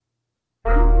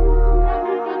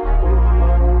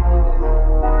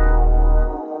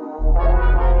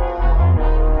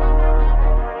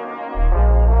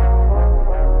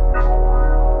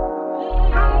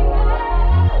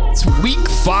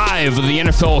5 of the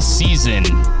NFL season,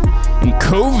 and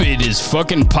COVID is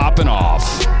fucking popping off.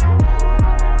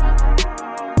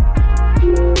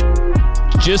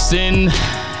 Just in,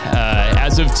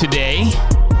 as of today,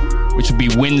 which will be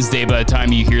Wednesday by the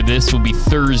time you hear this, will be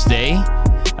Thursday,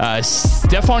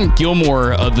 Stephon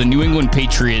Gilmore of the New England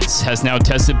Patriots has now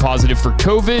tested positive for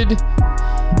COVID.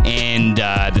 And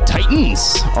the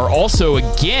Titans are also,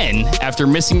 again, after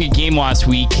missing a game last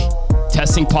week,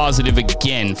 testing positive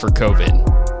again for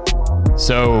COVID.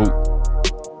 So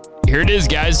here it is,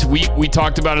 guys. We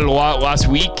talked about it a lot last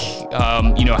week.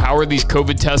 How are these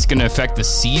COVID tests going to affect the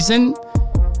season?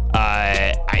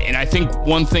 And I think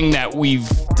one thing that we've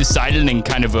decided and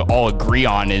kind of all agree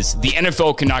on is the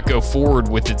NFL cannot go forward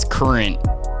with its current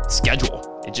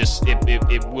schedule.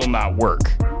 It will not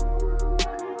work.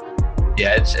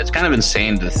 Yeah, it's kind of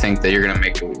insane to think that you're going to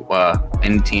make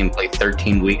any team play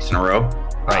 13 weeks in a row.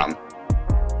 Right.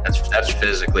 That's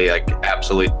physically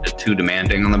absolutely too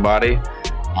demanding on the body.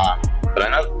 But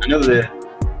I know the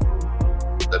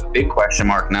big question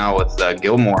mark now with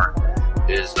Gilmore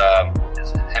is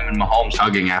him and Mahomes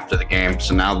hugging after the game.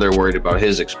 So now they're worried about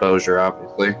his exposure,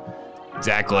 obviously.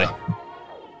 Exactly.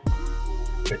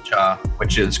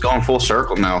 Which is going full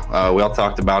circle now. We all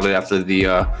talked about it after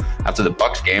the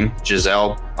Bucks game.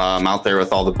 Giselle out there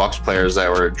with all the Bucks players that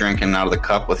were drinking out of the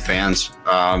cup with fans.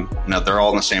 They're all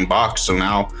in the same box. So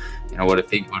now, what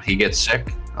if he gets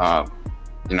sick? I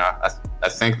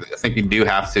think you do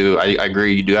have to. I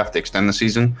agree. You do have to extend the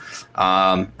season.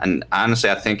 And honestly,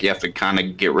 I think you have to kind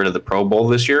of get rid of the Pro Bowl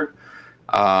this year.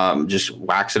 Just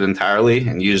wax it entirely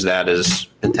and use that as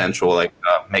potential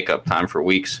makeup time for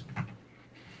weeks.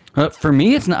 For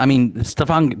me, it's not. I mean,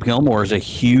 Stephon Gilmore is a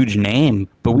huge name,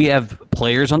 but we have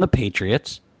players on the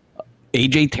Patriots,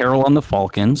 A.J. Terrell on the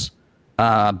Falcons,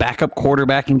 backup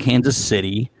quarterback in Kansas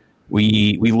City.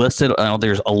 We listed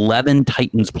there's 11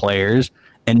 Titans players,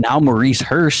 and now Maurice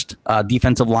Hurst,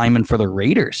 defensive lineman for the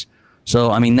Raiders. So,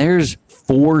 I mean, there's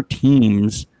 4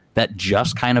 teams that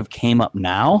just kind of came up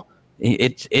now.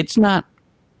 It's not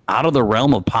out of the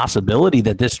realm of possibility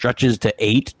that this stretches to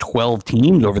 8-12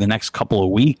 teams over the next couple of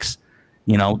weeks.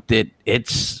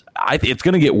 It's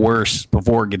going to get worse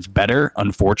before it gets better,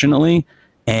 unfortunately.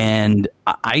 And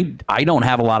I don't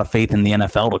have a lot of faith in the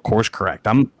NFL to course correct.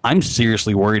 I'm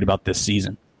seriously worried about this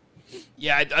season.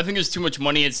 Yeah, I think there's too much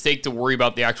money at stake to worry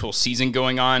about the actual season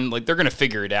going on. They're going to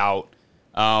figure it out.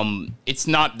 It's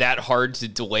not that hard to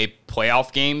delay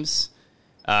playoff games.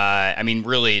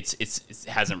 Really, it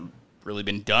hasn't really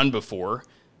been done before,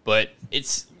 but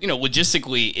it's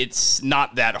logistically it's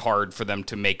not that hard for them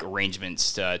to make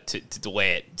arrangements to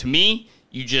delay it. To me,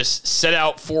 you just set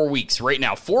out 4 weeks right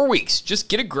now. 4 weeks, just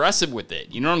get aggressive with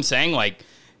it. You know what I'm saying?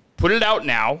 Put it out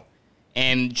now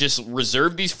and just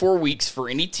reserve these 4 weeks for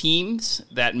any teams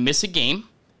that miss a game.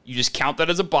 You just count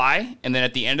that as a bye, and then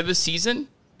at the end of the season,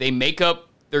 they make up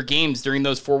their games during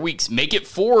those 4 weeks. Make it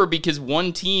 4 because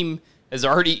one team is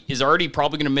already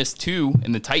probably going to miss 2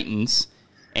 in the Titans.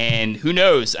 And who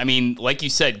knows? I mean, like you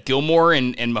said, Gilmore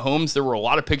and Mahomes, there were a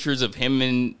lot of pictures of him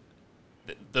and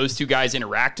those 2 guys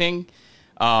interacting.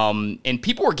 And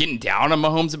people were getting down on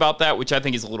Mahomes about that, which I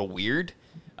think is a little weird.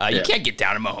 You can't get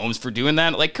down on Mahomes for doing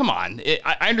that. Come on.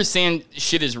 I understand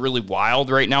shit is really wild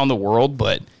right now in the world,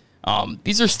 but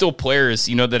these are still players,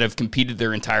 that have competed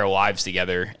their entire lives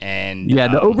together. And the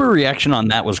overreaction on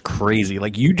that was crazy.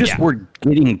 You just were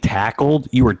getting tackled.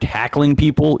 You were tackling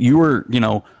people. You were,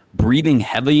 breathing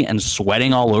heavy and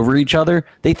sweating all over each other.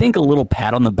 They think a little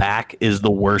pat on the back is the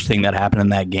worst thing that happened in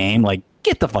that game.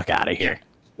 Get the fuck out of here.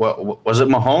 Well, was it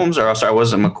Mahomes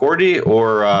was it McCourty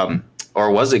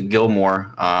or was it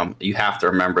Gilmore? You have to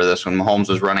remember this when Mahomes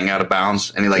was running out of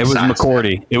bounds and he it was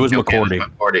McCourty. It was McCourty.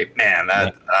 McCourty. Man,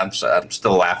 I'm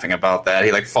still laughing about that.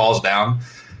 He falls down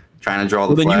trying to draw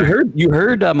the flag. Then you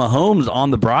heard Mahomes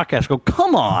on the broadcast go,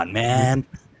 "Come on, man."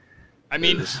 I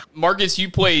mean, Marcus,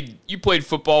 you played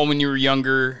football when you were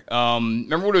younger.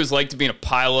 Remember what it was like to be in a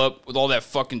pileup with all that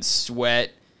fucking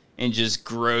sweat and just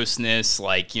grossness?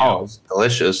 It's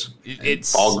delicious.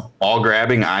 It's ball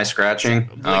grabbing, eye scratching,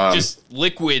 just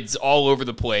liquids all over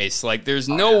the place. There's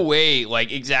no way.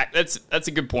 That's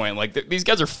a good point. These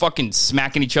guys are fucking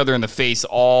smacking each other in the face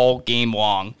all game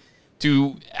long.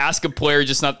 To ask a player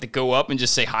just not to go up and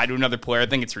just say hi to another player, I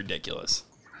think it's ridiculous.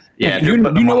 Yeah, you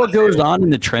know what goes on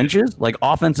in the trenches?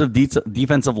 Offensive,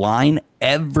 defensive line,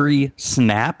 every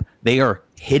snap, they are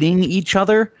hitting each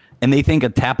other, and they think a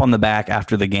tap on the back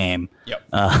after the game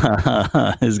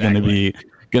is going to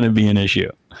be an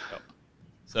issue. Yep.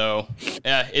 So,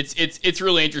 yeah, it's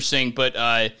really interesting. But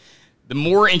the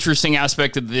more interesting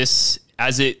aspect of this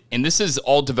and this is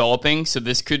all developing, so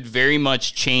this could very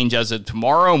much change as of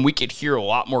tomorrow, and we could hear a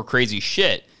lot more crazy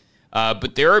shit.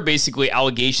 But there are basically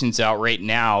allegations out right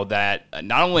now that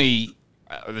not only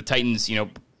are the Titans,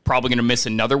 probably going to miss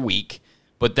another week,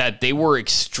 but that they were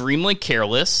extremely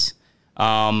careless.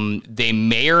 They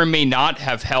may or may not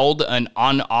have held an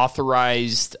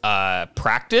unauthorized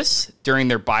practice during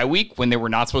their bye week when they were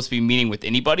not supposed to be meeting with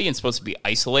anybody and supposed to be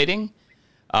isolating.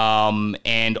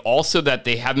 And also that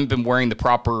they haven't been wearing the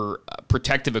proper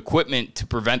protective equipment to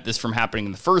prevent this from happening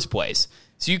in the first place.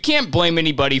 So you can't blame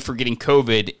anybody for getting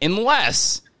COVID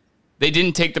unless they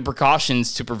didn't take the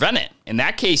precautions to prevent it. In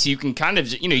that case, you can kind of,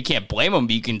 you can't blame them,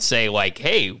 but you can say like,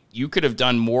 hey, you could have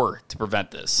done more to prevent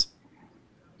this.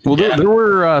 Well, there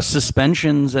were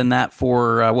suspensions and that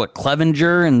for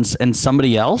Clevenger and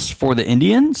somebody else for the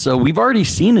Indians. So we've already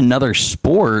seen another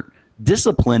sport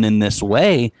discipline in this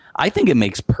way. I think it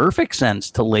makes perfect sense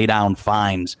to lay down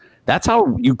fines. That's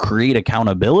how you create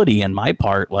accountability. In my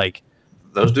part, like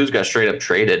those dudes got straight up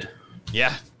traded.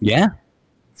 Yeah,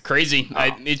 it's crazy.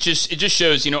 It just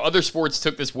shows other sports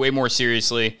took this way more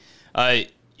seriously.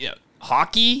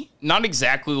 Hockey, not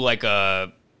exactly like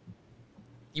a.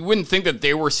 You wouldn't think that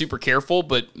they were super careful,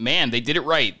 but man, they did it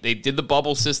right. They did the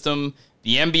bubble system.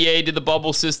 The NBA did the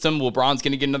bubble system. LeBron's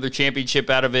going to get another championship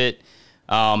out of it.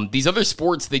 These other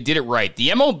sports, they did it right. The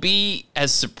MLB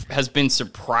has been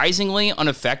surprisingly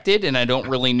unaffected, and I don't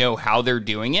really know how they're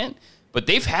doing it. But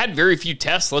they've had very few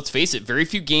tests, let's face it. Very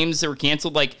few games that were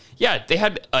canceled. They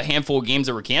had a handful of games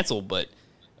that were canceled, but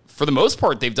for the most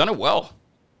part, they've done it well.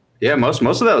 Yeah, most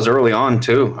of that was early on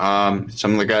too.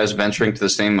 Some of the guys venturing to the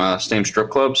same strip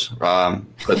clubs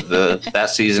put that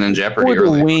season in jeopardy. For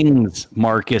the wings,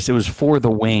 Marcus. It was for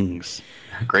the wings.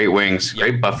 Great wings,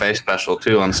 great buffet special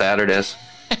too on Saturdays.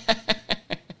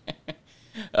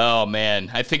 Oh man,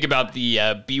 I think about the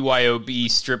BYOB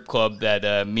strip club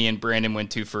that me and Brandon went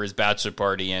to for his bachelor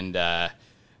party, and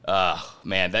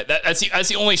man, that's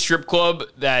the only strip club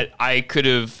that I could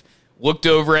have looked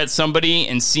over at somebody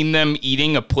and seen them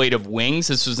eating a plate of wings.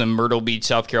 This was in Myrtle Beach,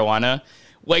 South Carolina.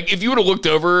 Like, if you would have looked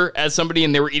over at somebody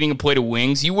and they were eating a plate of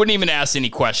wings, you wouldn't even ask any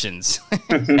questions.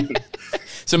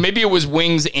 So maybe it was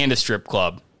wings and a strip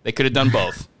club. They could have done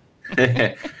both.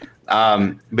 But,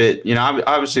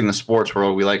 obviously in the sports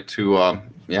world, we like to,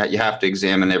 you have to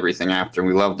examine everything after, and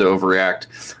we love to overreact.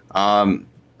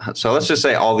 So let's just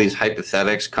say all these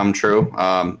hypothetics come true.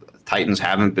 Titans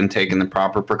haven't been taking the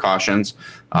proper precautions.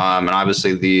 And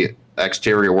obviously the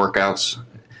exterior workouts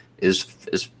is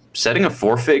setting a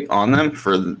forfeit on them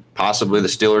for possibly the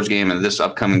Steelers game and this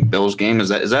upcoming Bills game. Is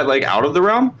that like out of the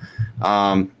realm?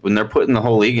 When they're putting the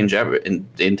whole league in jeopardy,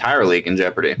 the entire league in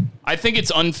jeopardy. I think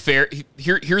it's unfair.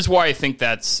 Here's why I think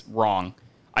that's wrong.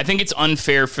 I think it's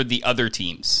unfair for the other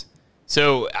teams.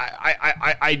 So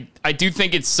I do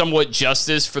think it's somewhat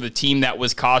justice for the team that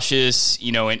was cautious,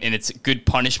 and it's good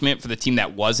punishment for the team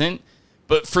that wasn't.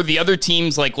 But for the other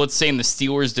teams, like let's say in the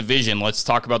Steelers division, let's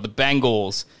talk about the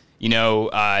Bengals,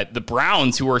 the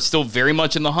Browns, who are still very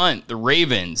much in the hunt, the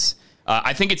Ravens.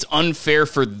 I think it's unfair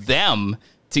for them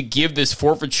to give this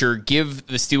forfeiture, give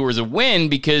the Steelers a win,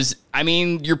 because,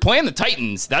 you're playing the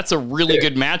Titans. That's a really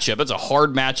good matchup. That's a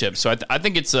hard matchup. So I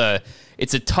think it's a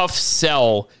tough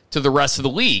sell to the rest of the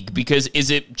league, because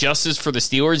is it justice for the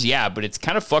Steelers? Yeah, but it's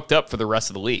kind of fucked up for the rest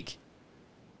of the league.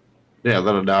 Yeah,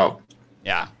 without a doubt.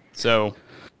 Yeah, so...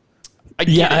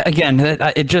 Again,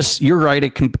 you're right.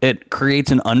 It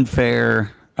creates an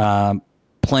unfair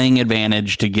playing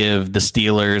advantage to give the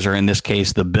Steelers, or in this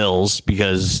case, the Bills,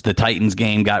 because the Titans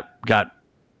game got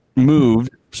moved.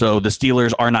 So the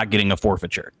Steelers are not getting a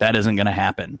forfeiture. That isn't going to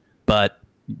happen. But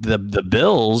the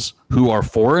Bills, who are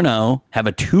 4-0, have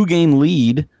a 2-game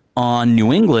lead on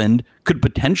New England, could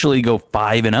potentially go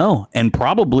 5-0 and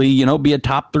probably, be a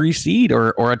top 3 seed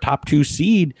or a top 2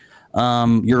 seed.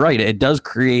 You're right. It does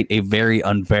create a very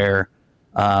unfair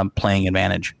playing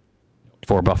advantage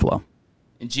for Buffalo.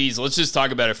 And geez, let's just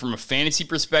talk about it from a fantasy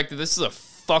perspective. This is a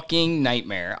fucking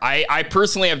nightmare. I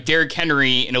personally have Derrick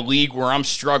Henry in a league where I'm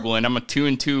struggling. I'm a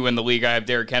 2-2 in the league. I have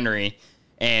Derrick Henry.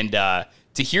 And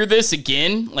to hear this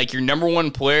again, like your number one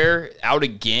player out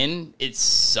again, it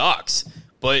sucks.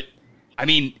 But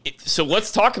so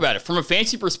let's talk about it from a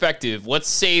fantasy perspective. Let's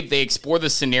say they explore the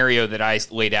scenario that I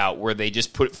laid out where they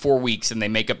just put 4 weeks and they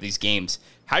make up these games.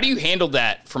 How do you handle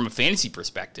that from a fantasy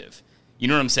perspective? You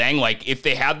know what I'm saying? Like, if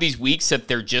they have these weeks that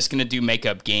they're just going to do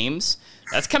make-up games,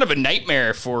 that's kind of a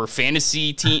nightmare for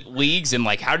fantasy leagues, and,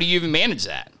 like, how do you even manage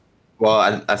that?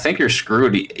 Well, I think you're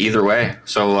screwed either way.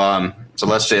 So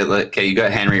let's say, okay, you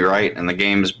got Henry right, and the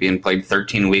game is being played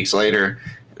 13 weeks later.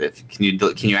 Can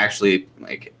you actually,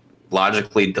 like,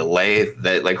 logically delay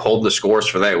that, like hold the scores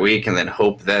for that week and then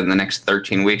hope that in the next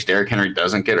 13 weeks Derrick Henry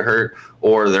doesn't get hurt,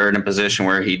 or they're in a position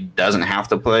where he doesn't have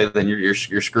to play, then you're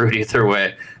screwed either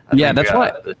way.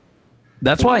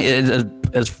 That's why,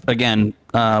 as again,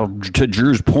 to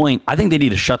Drew's point, I think they need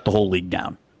to shut the whole league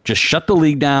down. Just shut the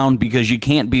league down, because you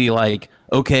can't be like,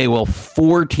 okay, well,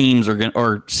 4 teams are going,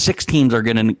 or 6 teams are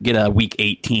going to get a week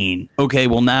 18. Okay,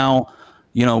 well now,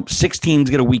 6 teams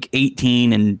get a week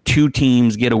 18 and 2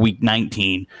 teams get a week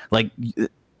 19. Like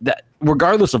that,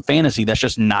 regardless of fantasy, that's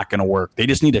just not going to work. They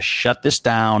just need to shut this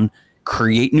down,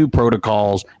 create new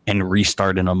protocols, and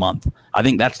restart in a month. I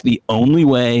think that's the only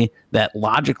way that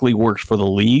logically works for the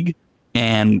league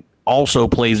and also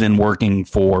plays in working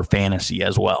for fantasy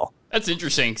as well. That's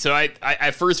interesting. So I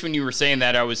at first, when you were saying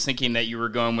that, I was thinking that you were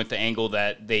going with the angle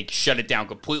that they shut it down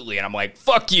completely, and I'm like,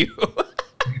 fuck you.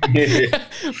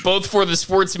 Both for the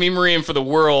sports memory and for the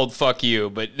world, fuck you.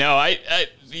 But no,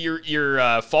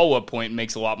 your follow-up point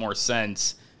makes a lot more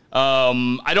sense.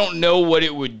 I don't know what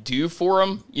it would do for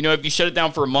them. If you shut it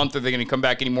down for a month, are they going to come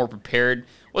back any more prepared?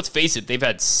 Let's face it, they've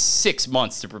had 6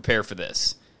 months to prepare for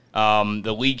this.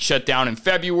 The league shut down in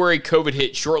February. COVID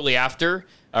hit shortly after,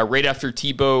 right after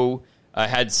Tebow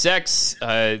had sex.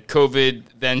 COVID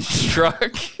then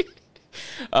struck.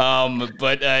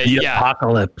 The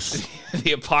apocalypse.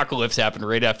 The apocalypse happened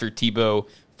right after Tebow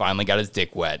finally got his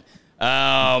dick wet.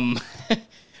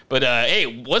 But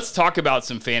hey, let's talk about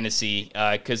some fantasy,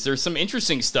 because there's some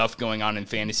interesting stuff going on in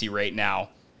fantasy right now.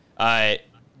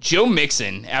 Joe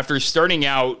Mixon, after starting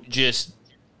out just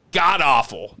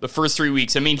god-awful the first 3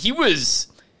 weeks, I mean, he was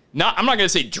not, I'm not going to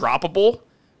say droppable,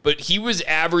 but he was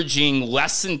averaging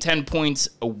less than 10 points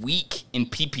a week in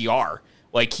PPR.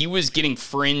 Like, he was getting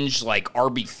fringe, like,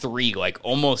 RB3, like,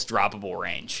 almost droppable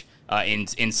range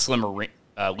in slimmer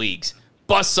leagues.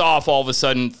 Busts off all of a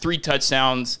sudden, 3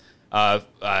 touchdowns,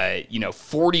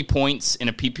 40 points in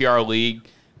a PPR league.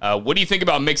 What do you think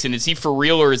about Mixon? Is he for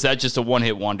real, or is that just a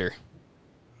one-hit wonder?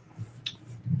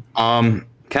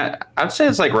 I'd say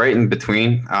it's like right in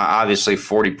between. Obviously,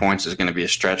 40 points is going to be a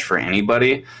stretch for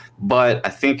anybody, but I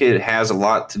think it has a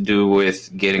lot to do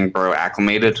with getting Burrow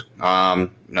acclimated,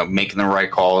 making the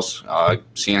right calls,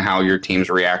 seeing how your team's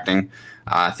reacting.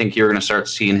 I think you're going to start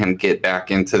seeing him get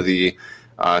back into the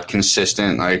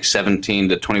consistent, like 17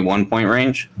 to 21 point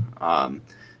range, and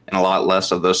a lot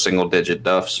less of those single-digit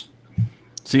duffs.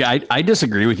 See, I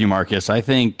disagree with you, Marcus. I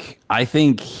think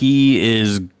he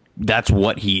is. That's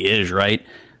what he is, right?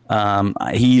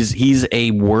 He's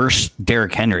a worse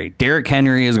Derrick Henry. Derrick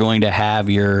Henry is going to have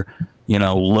your,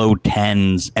 low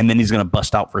 10s, and then he's going to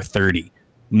bust out for 30.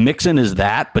 Mixon is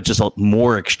that, but just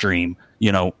more extreme,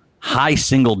 high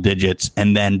single digits,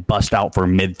 and then bust out for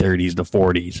mid 30s to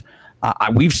 40s.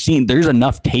 We've seen there's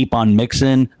enough tape on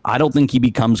Mixon. I don't think he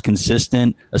becomes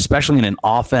consistent, especially in an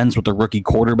offense with a rookie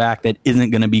quarterback that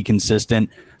isn't going to be consistent.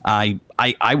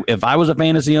 If I was a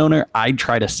fantasy owner, I'd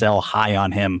try to sell high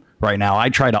on him right now.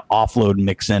 I'd try to offload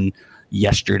Mixon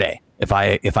yesterday if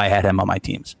I had him on my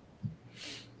teams.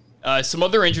 Some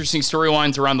other interesting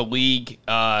storylines around the league.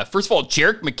 First of all,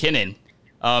 Jerick McKinnon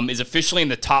is officially in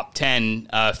the top 10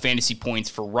 fantasy points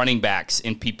for running backs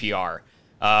in PPR.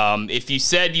 If you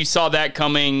said you saw that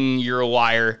coming, you're a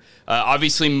liar.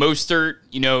 Obviously, Mostert,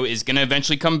 is going to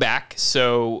eventually come back,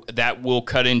 so that will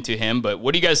cut into him. But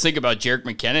what do you guys think about Jerick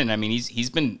McKinnon? I mean, he's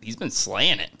been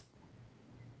slaying it.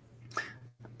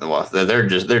 Well, they're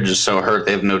just so hurt.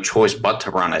 They have no choice but to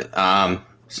run it.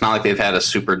 It's not like they've had a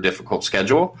super difficult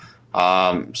schedule.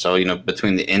 So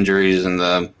between the injuries and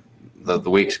the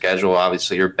weak schedule,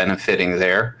 obviously you're benefiting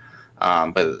there.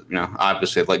 But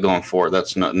obviously, like going forward,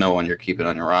 that's no one you're keeping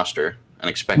on your roster and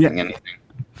expecting anything.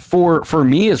 For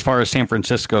me, as far as San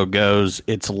Francisco goes,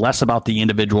 it's less about the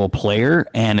individual player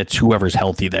and it's whoever's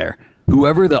healthy there.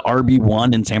 Whoever the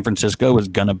RB1 in San Francisco is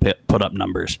going to put up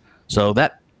numbers. So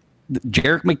that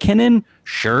Jerick McKinnon,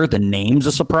 sure, the name's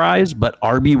a surprise, but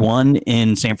RB1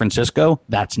 in San Francisco,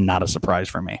 that's not a surprise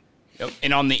for me.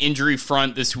 And on the injury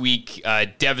front this week,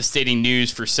 devastating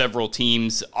news for several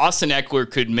teams. Austin Eckler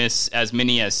could miss as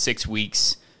many as 6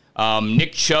 weeks.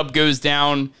 Nick Chubb goes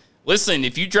down. Listen,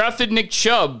 if you drafted Nick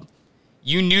Chubb,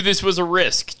 you knew this was a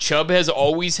risk. Chubb has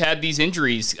always had these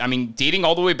injuries. I mean, dating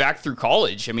all the way back through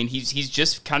college. I mean, he's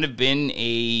just kind of been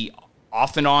a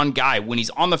off and on guy. When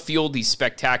he's on the field, he's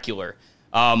spectacular.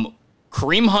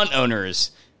 Kareem Hunt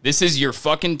owners, this is your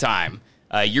fucking time.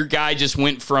 Your guy just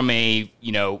went from a,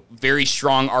 very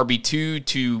strong RB2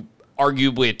 to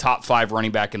arguably a top 5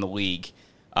 running back in the league.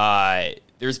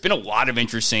 There's been a lot of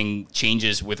interesting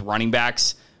changes with running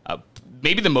backs.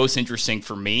 Maybe the most interesting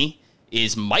for me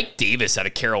is Mike Davis out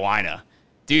of Carolina.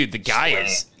 Dude, the guy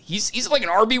he's like an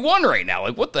RB1 right now.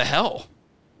 Like, what the hell?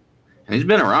 And he's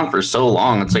been around for so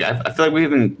long. It's like I feel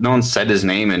like no one said his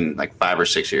name in like 5 or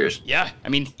 6 years. Yeah, I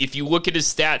mean, if you look at his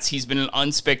stats, he's been an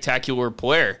unspectacular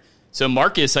player. So,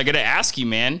 Marcus, I got to ask you,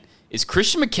 man, is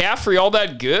Christian McCaffrey all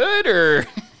that good, or?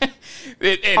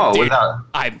 Dude, without,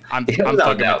 I'm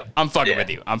doubt. fucking with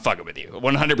you. I'm fucking with you.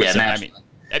 100%. Yeah, I mean,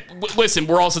 listen,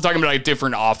 we're also talking about a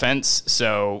different offense.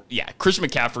 So, yeah, Christian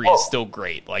McCaffrey is still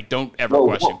great. Like, don't ever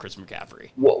question Christian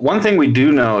McCaffrey. One thing we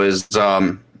do know is,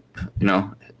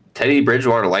 Teddy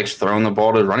Bridgewater likes throwing the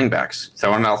ball to running backs,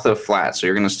 throwing it out the flat. So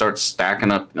you're going to start stacking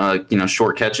up,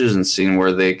 short catches and seeing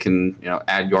where they can,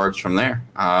 add yards from there.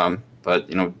 But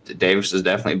Davis is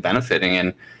definitely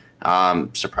benefiting,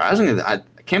 and surprisingly, I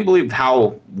can't believe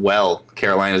how well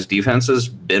Carolina's defense has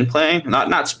been playing.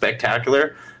 Not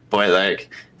spectacular, but like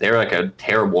they're like a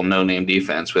terrible no-name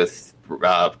defense with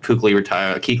Kuechly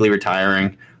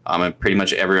retiring, and pretty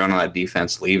much everyone on that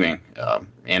defense leaving,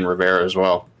 and Rivera as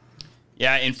well.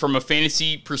 Yeah, and from a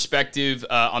fantasy perspective,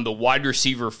 on the wide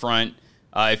receiver front,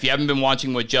 if you haven't been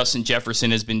watching what Justin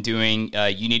Jefferson has been doing,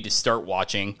 you need to start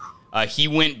watching. He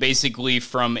went basically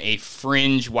from a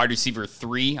fringe wide receiver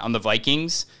 3 on the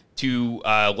Vikings to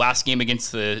last game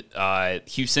against the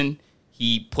Houston.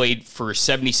 He played for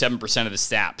 77% of the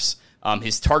snaps.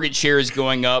 His target share is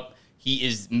going up. He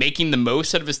is making the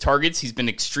most out of his targets. He's been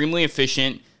extremely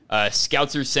efficient.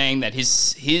 Scouts are saying that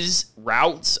his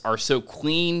routes are so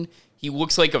clean. He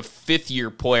looks like a fifth-year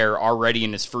player already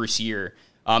in his first year.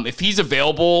 If he's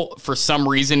available for some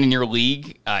reason in your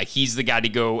league, he's the guy to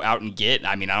go out and get.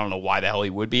 I mean, I don't know why the hell he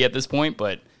would be at this point,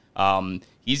 but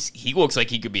he looks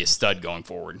like he could be a stud going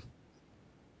forward.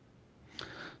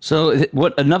 So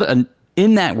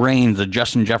in that range, the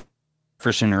Justin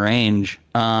Jefferson range,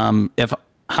 how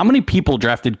many people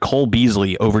drafted Cole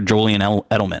Beasley over Julian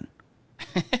Edelman?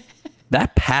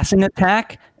 That passing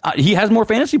attack, he has more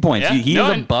fantasy points. Yeah, he is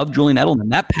above Julian Edelman.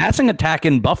 That passing attack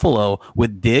in Buffalo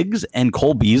with Diggs and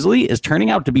Cole Beasley is turning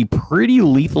out to be pretty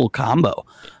lethal combo.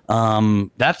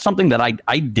 That's something that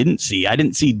I didn't see. I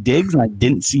didn't see Diggs and I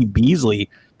didn't see Beasley.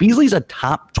 Beasley's a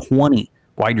top 20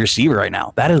 wide receiver right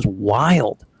now. That is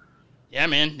wild. Yeah,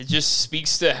 man. It just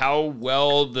speaks to how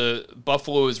well the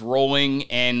Buffalo is rolling.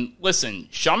 And listen,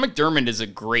 Sean McDermott is a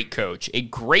great coach.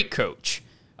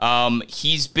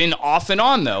 He's been off and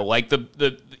on though. Like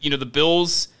the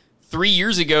Bills 3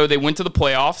 years ago, they went to the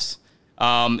playoffs.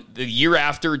 The year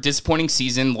after, disappointing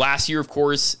season. Last year, of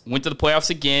course, went to the playoffs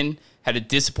again. Had a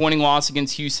disappointing loss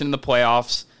against Houston in the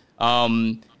playoffs.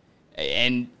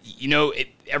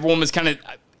 Everyone was kind of,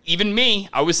 even me,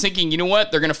 I was thinking, you know what?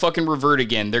 They're going to fucking revert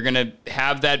again. They're going to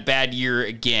have that bad year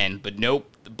again. But nope.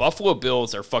 The Buffalo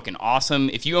Bills are fucking awesome.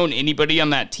 If you own anybody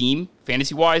on that team,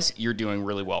 fantasy-wise, you're doing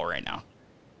really well right now.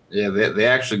 Yeah, they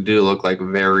actually do look like a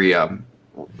very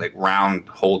round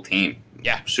whole team.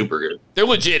 Yeah, super good. They're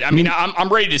legit. I mean, I'm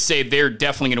ready to say they're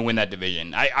definitely going to win that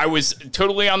division. I was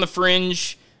totally on the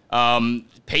fringe.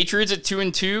 Patriots at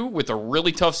 2-2 with a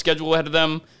really tough schedule ahead of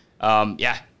them. I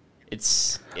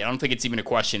don't think it's even a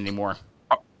question anymore.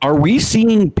 Are we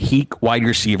seeing peak wide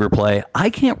receiver play? I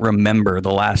can't remember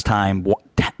the last time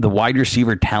the wide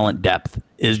receiver talent depth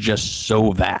is just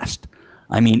so vast.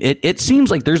 I mean, it seems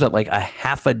like there's like a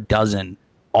half a dozen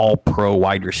all-pro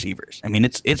wide receivers. I mean,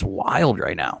 it's wild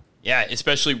right now. Yeah,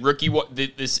 especially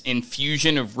this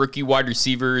infusion of rookie wide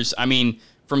receivers. I mean,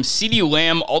 from CeeDee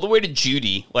Lamb all the way to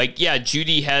Judy. Like, yeah,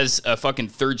 Judy has a fucking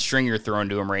third stringer thrown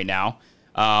to him right now.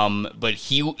 But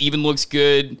he even looks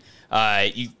good.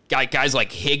 You got guys like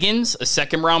Higgins, a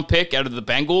second-round pick out of the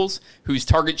Bengals, whose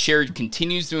target share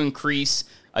continues to increase.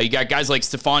 You got guys like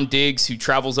Stephon Diggs, who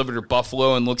travels over to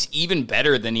Buffalo and looks even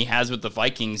better than he has with the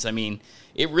Vikings. I mean,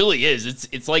 it really is.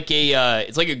 It's like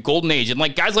a golden age, and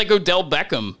like guys like Odell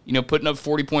Beckham, putting up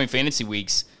 40-point fantasy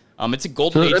weeks. It's a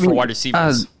golden age for wide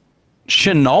receivers.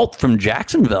 Chenault from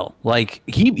Jacksonville, like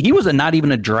he was not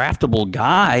even a draftable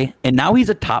guy, and now he's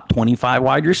a top 25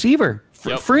 wide receiver,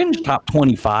 fringe top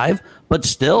 25, but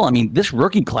still, I mean, this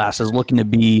rookie class is looking to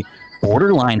be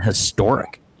borderline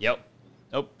historic.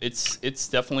 Nope, it's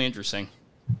definitely interesting.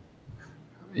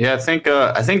 Yeah, I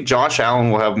think Josh Allen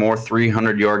will have more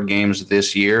 300-yard games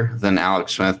this year than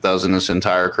Alex Smith does in his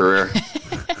entire career.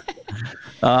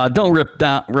 Don't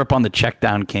rip on the check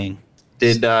down king.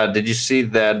 Did you see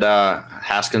that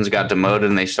Haskins got demoted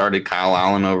and they started Kyle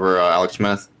Allen over Alex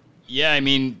Smith? Yeah, I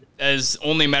mean, as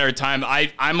only a matter of time.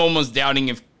 I'm almost doubting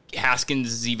if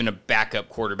Haskins is even a backup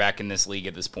quarterback in this league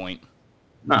at this point.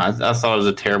 No, I thought it was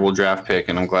a terrible draft pick,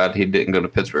 and I'm glad he didn't go to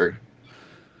Pittsburgh.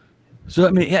 So, I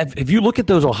mean, yeah, if you look at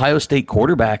those Ohio State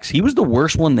quarterbacks, he was the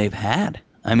worst one they've had.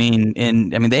 I mean,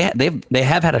 they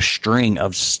have had a string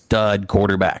of stud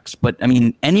quarterbacks, but I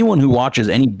mean, anyone who watches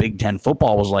any Big Ten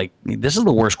football was like, this is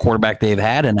the worst quarterback they've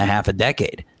had in a half a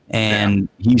decade. And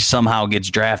he somehow gets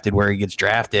drafted where he gets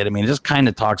drafted. I mean, it just kind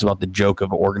of talks about the joke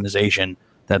of an organization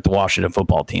that the Washington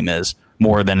football team is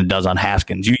more than it does on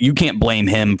Haskins. You can't blame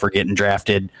him for getting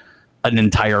drafted an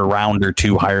entire round or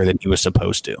two higher than he was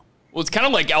supposed to. Well, it's kind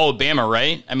of like Alabama,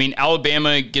 right? I mean,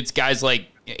 Alabama gets guys like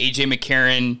A.J.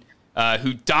 McCarron,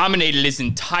 who dominated his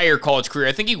entire college career.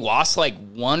 I think he lost like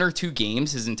 1 or 2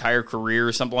 games his entire career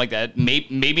or something like that.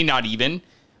 Maybe not even.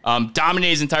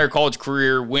 Dominated his entire college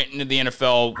career, went into the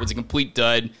NFL, was a complete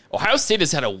dud. Ohio State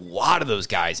has had a lot of those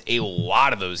guys.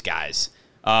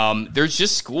 There's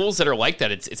just schools that are like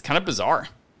that. It's kind of bizarre.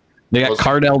 They got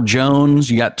Cardell Jones,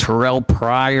 you got Terrell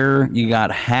Pryor, you got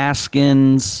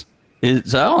Haskins. I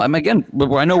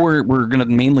know we're going to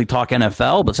mainly talk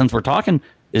NFL, but since we're talking,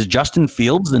 is Justin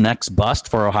Fields the next bust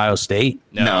for Ohio State?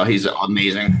 No, he's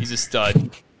amazing. He's a stud.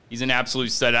 He's an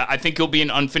absolute stud. I think he'll be an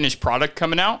unfinished product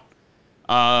coming out.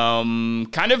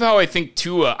 Kind of how I think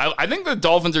Tua. I think the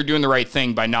Dolphins are doing the right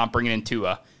thing by not bringing in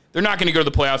Tua. They're not going to go to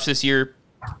the playoffs this year.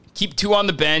 Keep Tua on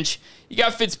the bench. You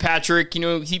got Fitzpatrick.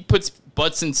 He puts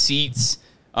butts in seats.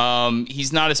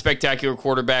 He's not a spectacular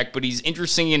quarterback, but he's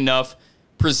interesting enough.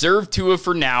 Preserve Tua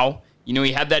for now.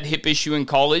 He had that hip issue in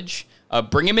college.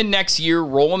 Bring him in next year.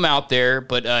 Roll him out there.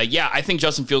 But, I think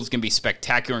Justin Fields is going to be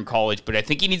spectacular in college, but I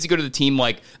think he needs to go to the team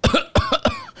like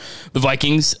the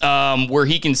Vikings, where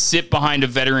he can sit behind a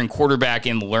veteran quarterback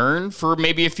and learn for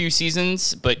maybe a few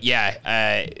seasons. But,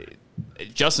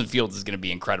 Justin Fields is going to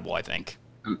be incredible, I think.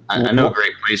 I know a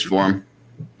great place for him.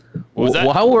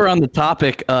 While we're on the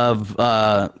topic of,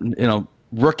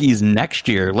 rookies next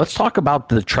year, let's talk about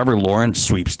the Trevor Lawrence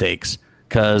sweepstakes.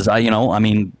 Because,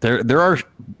 there are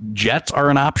Jets are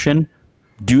an option.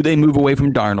 Do they move away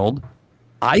from Darnold?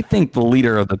 I think the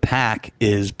leader of the pack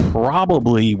is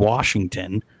probably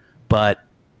Washington, but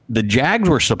the Jags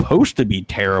were supposed to be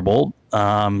terrible.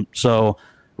 So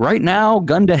right now,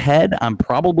 gun to head, I'm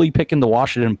probably picking the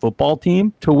Washington football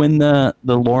team to win the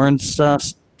Lawrence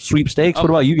sweepstakes. What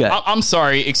about you guys? I'm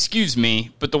sorry, excuse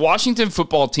me, but the Washington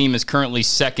football team is currently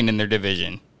second in their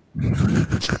division.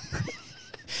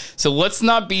 So let's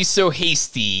not be so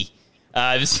hasty.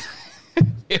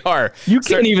 They are. You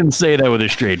can't even say that with a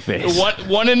straight face.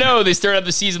 1-0. They started out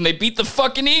the season. They beat the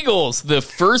fucking Eagles, the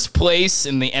first place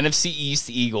in the NFC East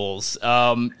Eagles.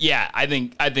 I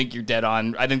think you're dead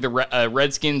on. I think the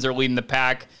Redskins are leading the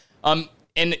pack.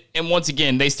 And once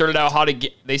again, they started out hot.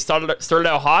 They started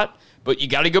out hot, but you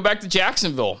got to go back to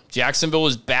Jacksonville. Jacksonville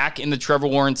is back in the Trevor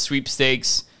Lawrence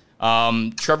sweepstakes.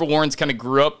 Trevor Lawrence kind of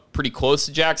grew up pretty close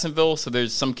to Jacksonville, so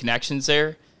there's some connections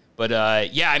there. But, I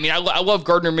love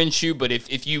Gardner Minshew, but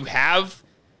if you have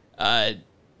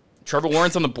Trevor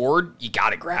Lawrence on the board, you got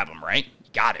to grab him, right? You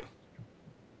got to.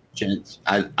 Gents,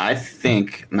 I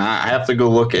think, I have to go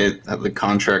look at the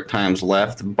contract times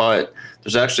left, but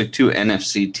there's actually 2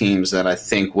 NFC teams that I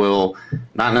think will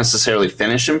not necessarily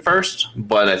finish him first,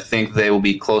 but I think they will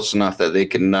be close enough that they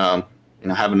can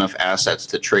have enough assets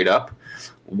to trade up.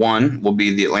 One will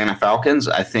be the Atlanta Falcons.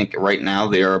 I think right now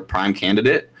they are a prime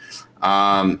candidate.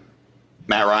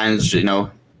 Matt Ryan's,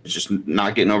 is just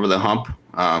not getting over the hump.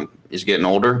 He's getting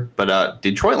older. But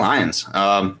Detroit Lions,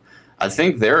 I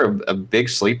think they're a big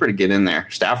sleeper to get in there.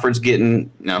 Stafford's getting,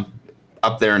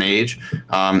 up there in age.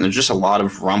 There's just a lot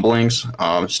of rumblings.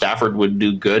 Stafford would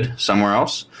do good somewhere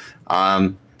else.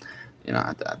 I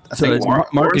think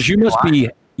Marcus,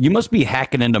 you must be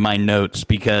hacking into my notes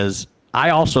because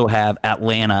I also have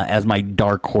Atlanta as my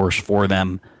dark horse for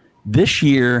them. This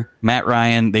year, Matt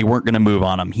Ryan, they weren't going to move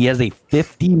on him. He has a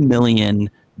 $50 million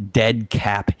dead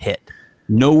cap hit.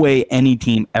 No way any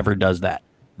team ever does that.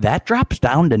 That drops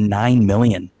down to $9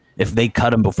 million if they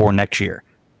cut him before next year.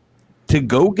 To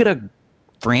go get a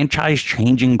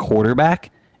franchise-changing quarterback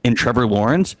in Trevor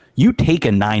Lawrence, you take a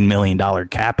 $9 million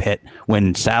cap hit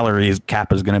when salary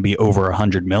cap is going to be over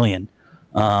 $100 million.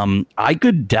 I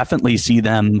could definitely see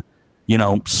them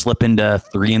slip into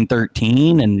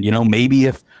 3-13, and maybe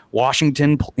if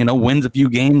Washington wins a few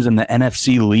games in the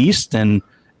NFC least, and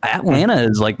Atlanta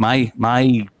is like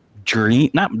my dream,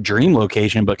 not dream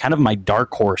location, but kind of my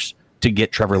dark horse to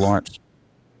get Trevor Lawrence.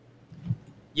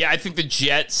 Yeah, I think the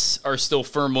Jets are still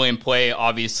firmly in play,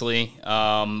 obviously.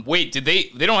 Wait, did they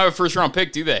don't have a first round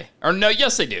pick, do they? Or no,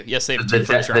 yes they do. Yes, they have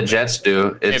the Jets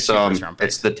do. It's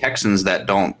the Texans that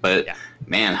don't, but yeah.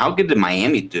 Man, how good did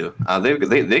Miami do?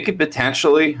 They could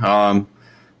potentially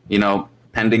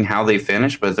pending how they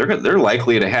finish, but they're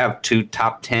likely to have 2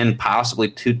 top 10,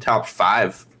 possibly 2 top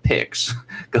 5 picks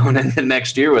going into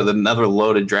next year with another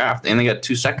loaded draft, and they got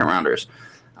 2 second rounders.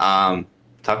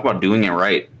 Talk about doing it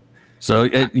right. So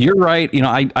you're right. You know,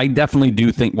 I definitely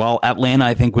do think, well, Atlanta,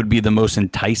 I think, would be the most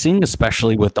enticing,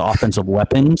 especially with the offensive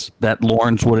weapons that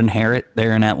Lawrence would inherit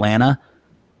there in Atlanta.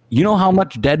 You know how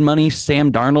much dead money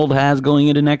Sam Darnold has going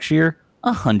into next year?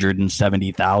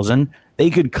 $170,000. They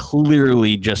could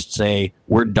clearly just say,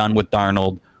 we're done with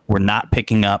Darnold. We're not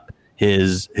picking up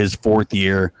his fourth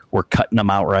year. We're cutting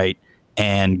him outright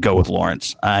and go with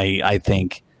Lawrence. I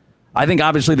think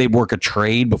obviously they'd work a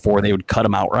trade before they would cut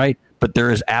him outright, but there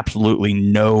is absolutely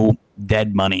no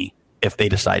dead money if they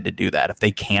decide to do that, if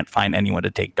they can't find anyone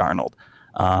to take Darnold.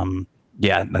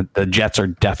 The Jets are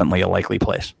definitely a likely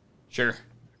place. Sure.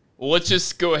 Well, let's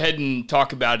just go ahead and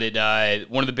talk about it.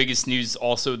 One of the biggest news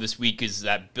also this week is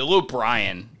that Bill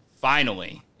O'Brien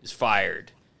finally is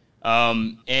fired.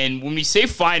 And when we say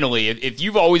finally, if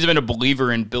you've always been a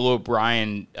believer in Bill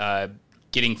O'Brien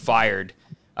getting fired,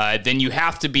 then you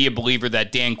have to be a believer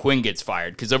that Dan Quinn gets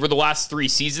fired. Because over the last 3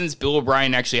 seasons, Bill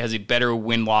O'Brien actually has a better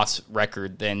win-loss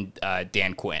record than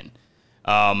Dan Quinn.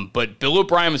 But Bill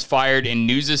O'Brien was fired, and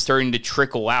news is starting to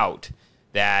trickle out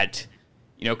that,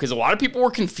 you know, because a lot of people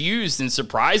were confused and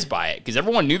surprised by it, because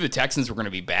everyone knew the Texans were going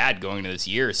to be bad going into this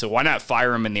year. So why not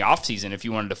fire him in the offseason if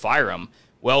you wanted to fire him?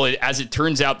 Well, as it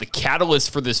turns out, the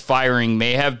catalyst for this firing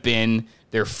may have been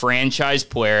their franchise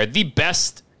player, the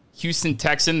best Houston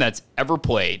Texan that's ever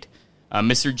played,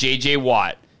 Mr. J.J.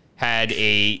 Watt, had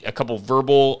a couple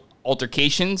verbal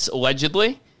altercations,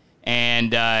 allegedly.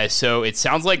 And so it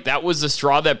sounds like that was the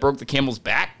straw that broke the camel's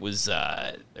back, was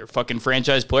their fucking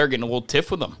franchise player getting a little tiff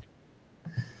with them.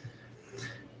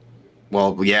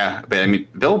 Well, yeah, but I mean,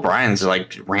 Bill O'Brien's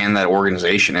ran that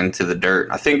organization into the dirt.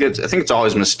 I think it's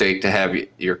always a mistake to have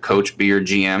your coach be your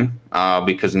GM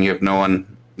because then you have no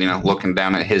one, looking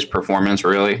down at his performance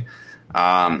really.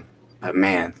 But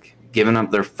man, giving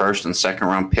up their first and second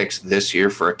round picks this year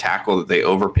for a tackle that they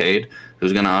overpaid,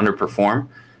 who's going to underperform.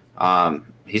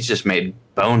 He's just made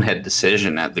bonehead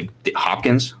decision at the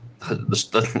Hopkins.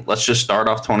 Let's just start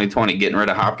off 2020 getting rid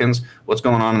of Hopkins. What's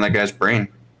going on in that guy's brain?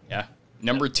 Yeah.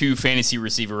 Number 2 fantasy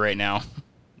receiver right now.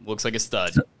 Looks like a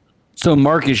stud. So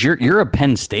Marcus, you're a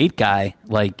Penn State guy.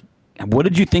 What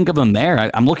did you think of him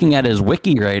there? I'm looking at his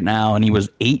wiki right now, and he was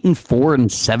 8-4 and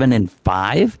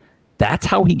 7-5. That's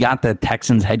how he got the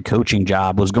Texans head coaching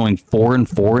job, was going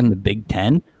 4-4 in the Big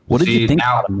Ten. What did you think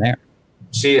about him there?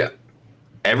 See,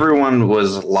 everyone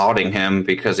was lauding him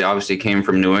because he obviously came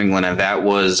from New England, and that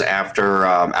was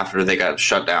after they got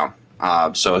shut down.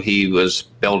 So he was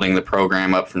building the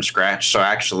program up from scratch. So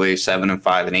actually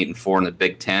 7-5 and 8-4 in the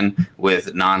Big Ten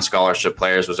with non-scholarship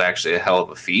players was actually a hell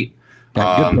of a feat. Good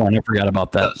point. I forgot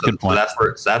about that. Good point.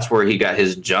 That's where he got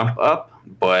his jump up.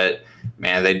 But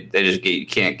man, you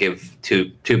can't give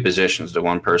two positions to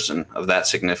one person of that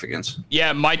significance.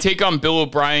 Yeah, my take on Bill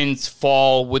O'Brien's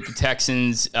fall with the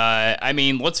Texans.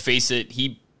 Let's face it,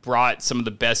 he brought some of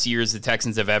the best years the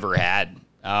Texans have ever had.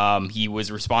 He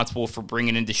was responsible for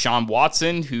bringing in Deshaun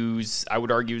Watson, who's, I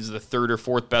would argue, is the 3rd or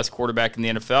 4th best quarterback in the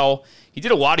NFL. He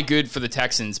did a lot of good for the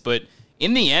Texans, but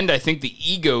in the end, I think the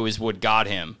ego is what got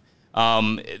him.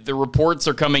 The reports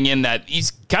are coming in that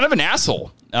he's kind of an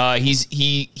asshole.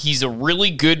 He's a really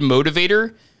good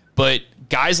motivator, but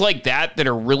guys like that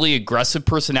are really aggressive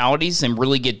personalities and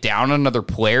really get down on other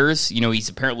players. He's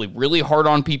apparently really hard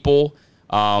on people.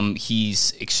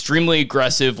 He's extremely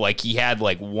aggressive. He had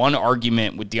one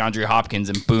argument with DeAndre Hopkins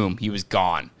and boom, he was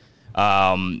gone.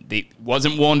 They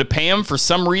wasn't willing to pay him for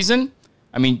some reason.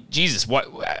 I mean, Jesus,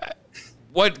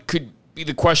 what could be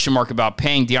the question mark about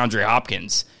paying DeAndre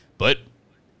Hopkins? But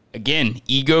again,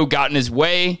 ego got in his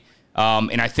way.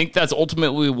 And I think that's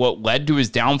ultimately what led to his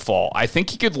downfall. I think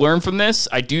he could learn from this.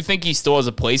 I do think he still has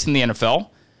a place in the NFL.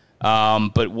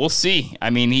 But we'll see.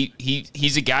 I mean,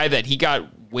 he's a guy that he got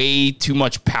way too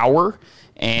much power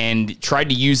and tried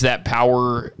to use that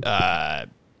power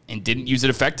and didn't use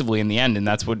it effectively in the end, and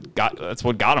that's what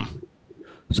got him.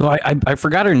 So I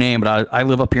forgot her name, but I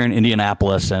live up here in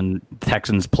Indianapolis, and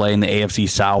Texans play in the AFC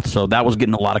South, so that was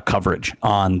getting a lot of coverage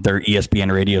on their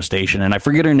ESPN radio station. And I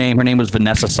forget her name. Her name was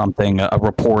Vanessa something, a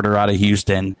reporter out of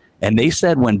Houston. And they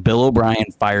said when Bill O'Brien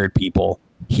fired people,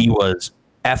 he was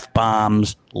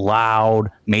F-bombs, loud,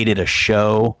 made it a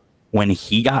show. When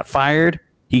he got fired,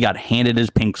 he got handed his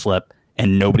pink slip,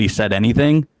 and nobody said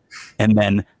anything. And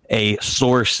then a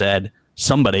source said,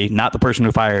 somebody, not the person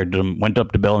who fired him, went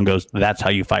up to Bill and goes, "That's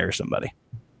how you fire somebody."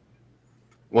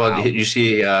 Well, wow. Did you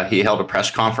see he held a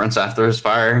press conference after his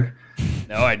firing?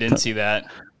 No, I didn't see that.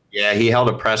 Yeah, he held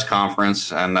a press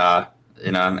conference, and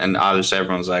and obviously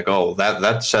everyone's like, "Oh,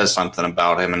 that says something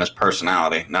about him and his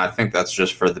personality." Now, I think that's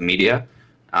just for the media.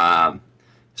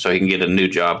 so he can get a new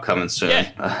job coming soon.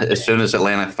 Yeah. As soon as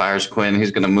Atlanta fires Quinn,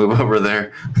 he's going to move over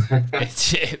there.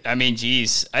 I mean,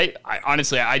 geez. I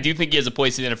honestly, I do think he has a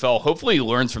place in the NFL. Hopefully he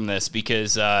learns from this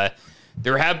because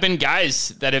there have been guys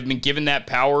that have been given that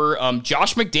power.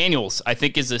 Josh McDaniels, I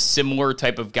think, is a similar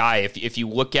type of guy. If you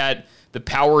look at the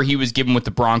power he was given with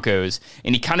the Broncos,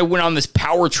 and he kind of went on this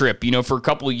power trip, for a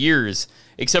couple of years,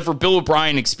 except for Bill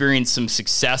O'Brien experienced some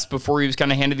success before he was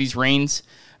kind of handed these reins.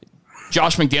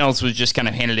 Josh McDaniels was just kind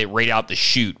of handed it right out the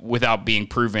chute without being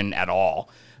proven at all.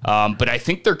 But I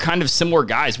think they're kind of similar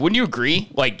guys. Wouldn't you agree?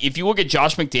 Like, if you look at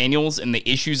Josh McDaniels and the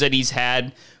issues that he's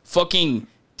had,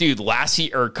 dude, last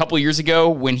year or a couple of years ago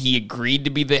when he agreed to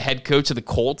be the head coach of the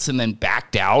Colts and then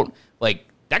backed out, like,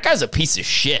 that guy's a piece of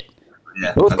shit.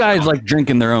 Yeah, both guys like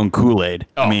drinking their own Kool-Aid.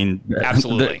 Oh, I mean,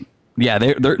 absolutely.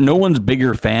 They're no one's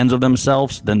bigger fans of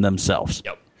themselves than themselves.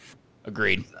 Yep.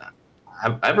 Agreed.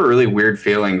 I have a really weird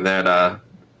feeling that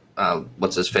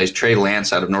what's his face, Trey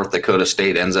Lance out of North Dakota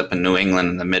State ends up in New England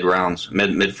in the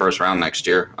mid first round next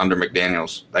year under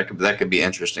McDaniels. That could be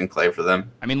interesting play for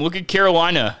them. I mean, look at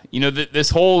Carolina.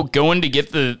 This whole going to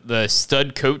get the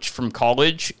stud coach from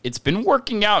college, it's been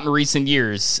working out in recent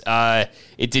years.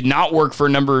 It did not work for a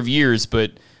number of years,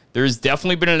 but there's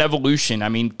definitely been an evolution. I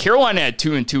mean, Carolina at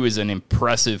 2-2 is an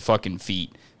impressive fucking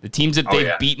feat. The teams that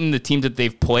they've beaten, the teams that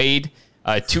they've played,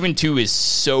 2-2 is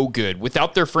so good.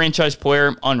 Without their franchise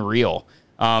player, unreal.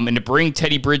 And to bring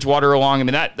Teddy Bridgewater along, I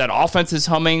mean, that offense is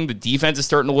humming. The defense is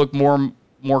starting to look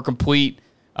more complete.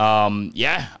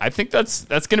 I think that's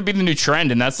going to be the new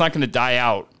trend, and that's not going to die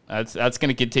out. That's going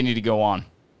to continue to go on.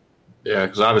 Yeah,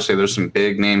 because obviously there's some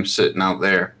big names sitting out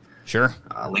there. Sure.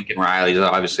 Lincoln Riley's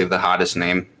obviously the hottest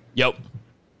name. Yep.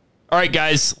 All right,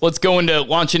 guys, let's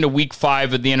launch into week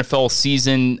 5 of the NFL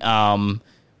season,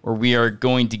 where we are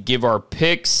going to give our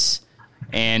picks,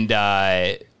 and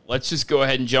let's just go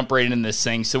ahead and jump right into this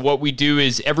thing. So what we do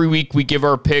is every week we give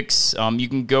our picks. You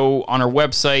can go on our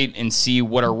website and see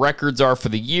what our records are for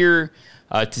the year,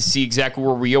 to see exactly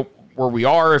where we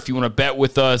are. If you want to bet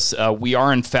with us, we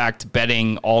are in fact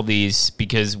betting all these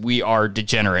because we are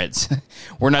degenerates.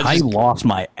 We're not. I lost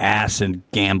my ass in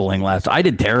gambling I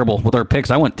did terrible with our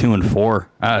picks. I went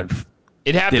 2-4.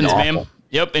 It happens, man.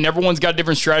 Yep, and everyone's got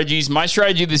different strategies. My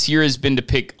strategy this year has been to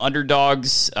pick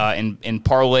underdogs and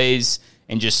parlays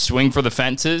and just swing for the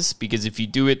fences, because if you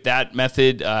do it that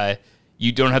method,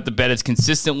 you don't have to bet as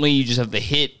consistently. You just have to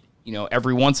hit,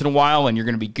 every once in a while, and you're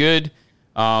going to be good.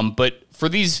 But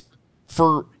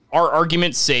for our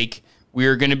argument's sake, we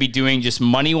are going to be doing just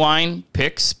money line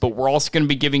picks, but we're also going to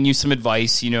be giving you some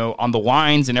advice, on the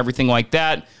lines and everything like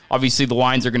that. Obviously, the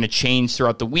lines are going to change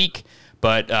throughout the week,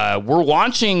 but we're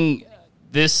launching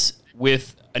this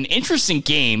with an interesting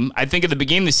game. I think at the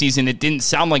beginning of the season, it didn't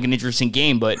sound like an interesting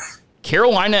game, but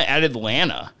Carolina at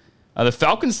Atlanta. The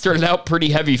Falcons started out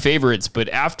pretty heavy favorites, but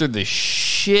after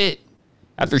shitting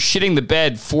the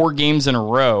bed 4 games in a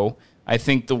row, I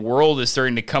think the world is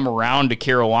starting to come around to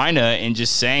Carolina and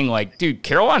just saying, like, dude,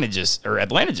 Atlanta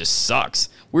just sucks.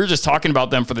 We were just talking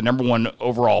about them for the number 1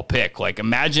 overall pick. Like,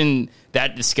 imagine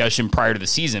that discussion prior to the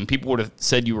season. People would have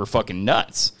said you were fucking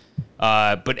nuts.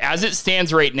 But as it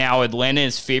stands right now, Atlanta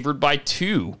is favored by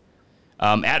 2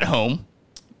 at home.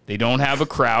 They don't have a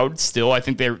crowd still. I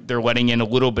think they're letting in a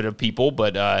little bit of people.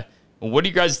 But what do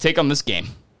you guys take on this game?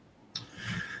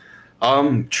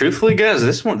 Truthfully, guys,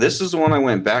 this is the one I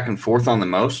went back and forth on the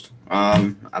most.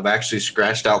 I've actually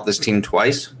scratched out this team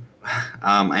twice.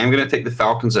 I am going to take the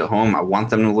Falcons at home. I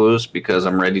want them to lose because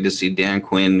I'm ready to see Dan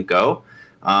Quinn go.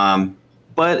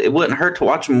 But it wouldn't hurt to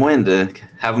watch them win, to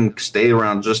have them stay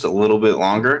around just a little bit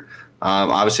longer.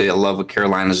 Obviously, I love what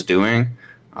Carolina's doing.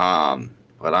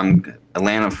 But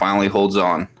Atlanta finally holds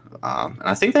on. And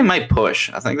I think they might push.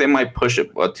 I think they might push a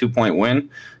 2-point win.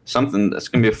 Something that's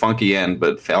going to be a funky end,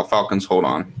 but Falcons hold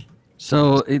on.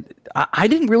 So I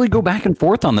didn't really go back and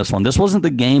forth on this one. This wasn't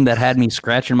the game that had me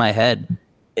scratching my head.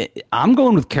 I'm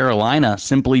going with Carolina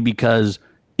simply because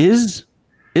is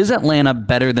Atlanta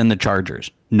better than the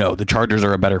Chargers? No, the Chargers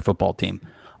are a better football team.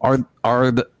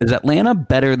 Is Atlanta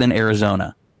better than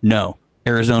Arizona? No,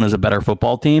 Arizona's a better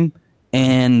football team.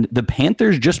 And the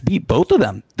Panthers just beat both of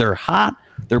them. They're hot.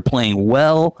 They're playing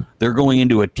well. They're going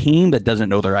into a team that doesn't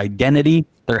know their identity.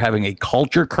 They're having a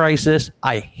culture crisis.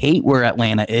 I hate where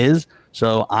Atlanta is.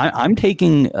 So I'm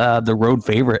taking the road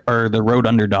favorite or the road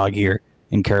underdog here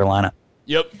in Carolina.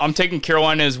 Yep, I'm taking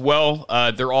Carolina as well.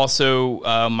 They're also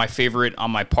my favorite on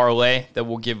my parlay that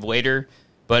we'll give later.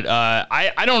 But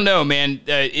I don't know, man.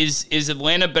 Is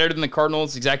Atlanta better than the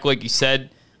Cardinals? Exactly like you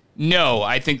said. No,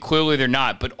 I think clearly they're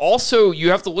not. But also, you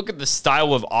have to look at the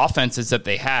style of offenses that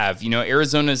they have.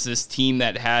 Arizona is this team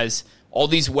that has all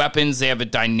these weapons. They have a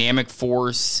dynamic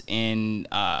force in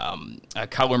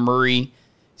Kyler Murray.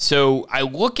 So I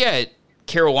look at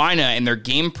Carolina and their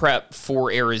game prep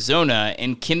for Arizona,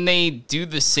 and can they do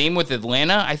the same with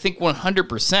Atlanta? I think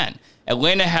 100%.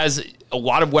 Atlanta has a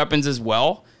lot of weapons as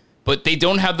well, but they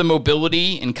don't have the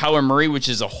mobility in Kyler Murray, which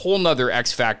is a whole nother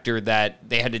X factor that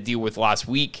they had to deal with last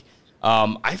week.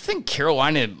 I think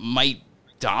Carolina might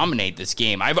dominate this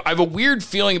game. I have a weird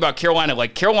feeling about Carolina.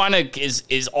 Like, Carolina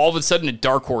is all of a sudden a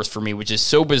dark horse for me, which is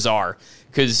so bizarre,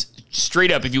 because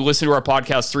straight up, if you listen to our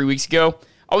podcast 3 weeks ago,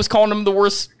 I was calling them the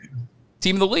worst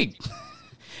team in the league.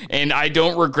 And I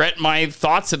don't regret my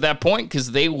thoughts at that point,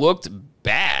 because they looked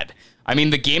bad. I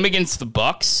mean, the game against the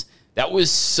Bucs, that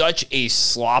was such a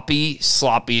sloppy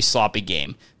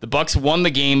game. The Bucs won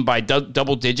the game by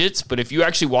double digits, but if you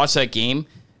actually watch that game,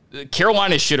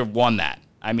 Carolina should have won that.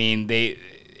 I mean,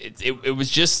 it was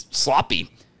just sloppy.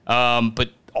 But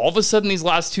all of a sudden, these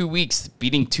last 2 weeks,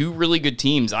 beating two really good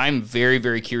teams, I'm very,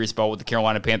 very curious about what the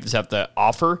Carolina Panthers have to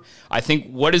offer. I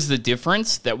think, what is the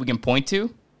difference that we can point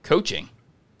to? Coaching.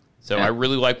 So I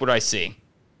really like what I see.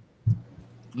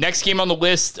 Next game on the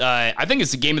list, I think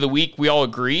it's the game of the week. We all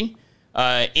agree.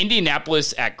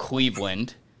 Indianapolis at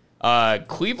Cleveland.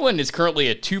 Cleveland is currently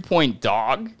a 2-point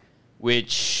dog,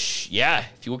 which,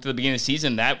 if you looked at the beginning of the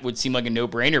season, that would seem like a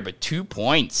no-brainer, but 2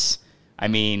 points. I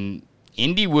mean,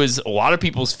 Indy was a lot of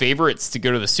people's favorites to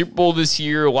go to the Super Bowl this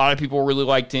year. A lot of people really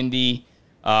liked Indy.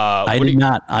 I did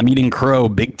not. I'm eating crow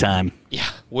big time. Yeah.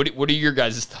 What are your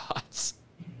guys' thoughts?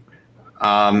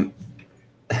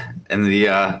 In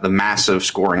the massive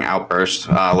scoring outburst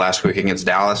last week against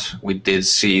Dallas, we did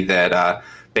see that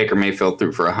Baker Mayfield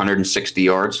threw for 160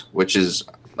 yards, which is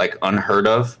like unheard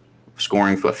of,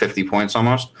 scoring for 50 points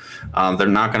almost. They're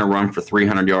not going to run for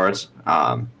 300 yards.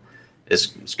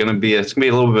 It's going to be a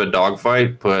little bit of a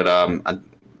dogfight, but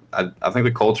I think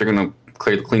the Colts are going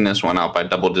to clean this one out by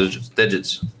double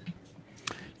digits.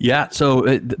 Yeah, so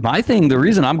the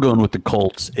reason I'm going with the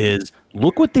Colts is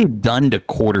look what they've done to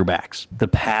quarterbacks the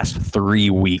past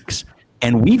 3 weeks.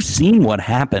 And we've seen what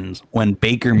happens when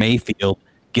Baker Mayfield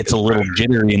gets a little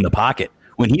jittery in the pocket.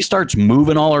 When he starts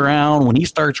moving all around, when he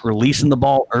starts releasing the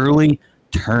ball early,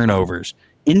 turnovers.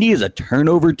 Indy is a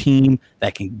turnover team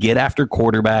that can get after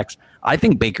quarterbacks. I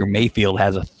think Baker Mayfield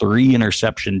has a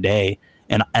 3-interception day.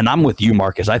 And I'm with you,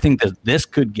 Marcus. I think that this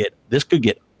could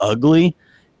get ugly.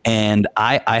 And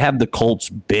I have the Colts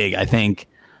big. I think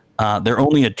they're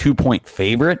only a 2-point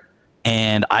favorite,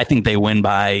 and I think they win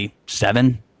by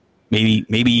 7, maybe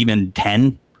even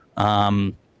 10.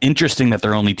 Interesting that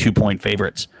they're only 2-point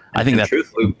favorites. I think that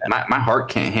truthfully, my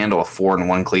heart can't handle a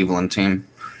 4-1 Cleveland team.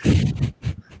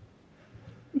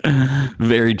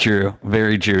 Very true.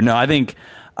 Very true. No, I think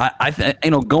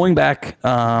going back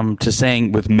to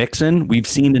saying with Mixon, we've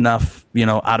seen enough,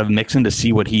 out of Mixon to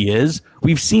see what he is.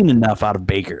 We've seen enough out of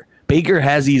Baker. Baker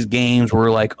has these games where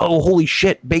we're like, oh, holy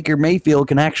shit, Baker Mayfield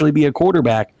can actually be a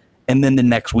quarterback. And then the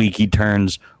next week he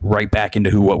turns right back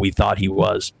into what we thought he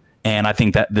was. And I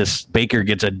think that this Baker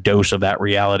gets a dose of that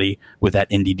reality with that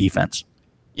Indy defense.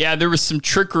 Yeah, there was some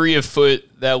trickery afoot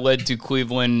that led to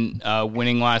Cleveland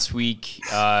winning last week.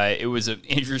 It was an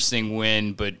interesting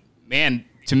win, but man,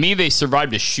 to me, they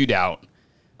survived a shootout.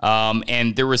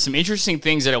 And there were some interesting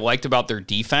things that I liked about their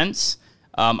defense.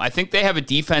 I think they have a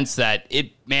defense that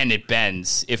it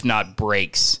bends, if not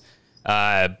breaks.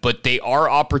 But they are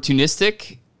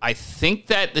opportunistic. I think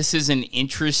that this is an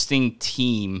interesting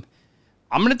team.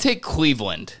 I'm going to take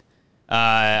Cleveland.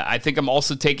 I think I'm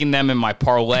also taking them in my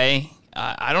parlay.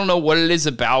 I don't know what it is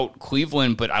about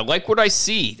Cleveland, but I like what I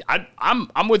see.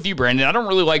 I'm with you, Brandon. I don't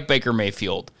really like Baker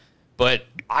Mayfield, but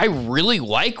I really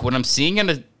like what I'm seeing in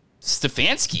a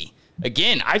Stefanski.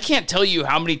 Again, I can't tell you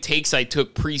how many takes I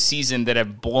took preseason that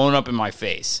have blown up in my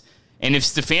face. And if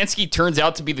Stefanski turns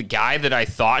out to be the guy that I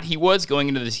thought he was going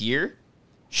into this year,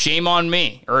 shame on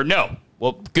me. Or no,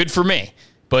 well, good for me.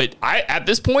 But at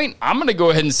this point, I'm going to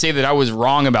go ahead and say that I was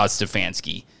wrong about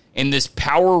Stefanski. And this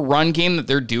power run game that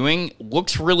they're doing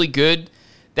looks really good.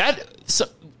 The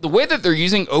way that they're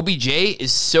using OBJ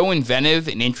is so inventive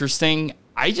and interesting.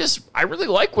 I really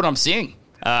like what I'm seeing.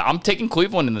 I'm taking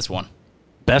Cleveland in this one.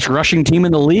 Best rushing team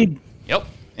in the league. Yep.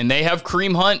 And they have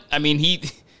Kareem Hunt. I mean,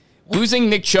 losing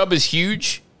Nick Chubb is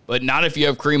huge, but not if you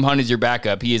have Kareem Hunt as your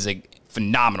backup. He is a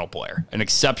phenomenal player, an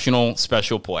exceptional,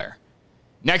 special player.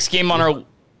 Next game on our...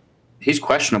 He's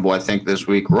questionable, I think, this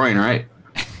week. Groin, right?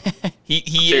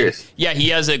 He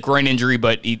has a groin injury,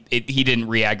 but he didn't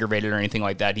re-aggravate it or anything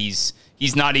like that. He's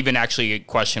not even actually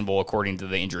questionable according to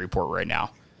the injury report right now.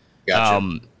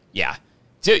 Gotcha. Yeah.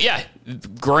 So yeah,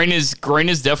 groin is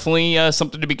definitely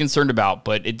something to be concerned about,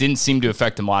 but it didn't seem to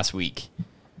affect him last week.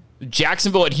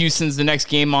 Jacksonville at Houston's the next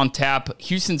game on tap.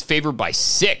 Houston's favored by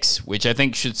 6, which I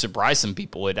think should surprise some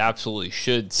people. It absolutely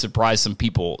should surprise some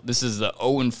people. This is the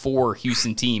 0-4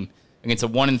 Houston team against a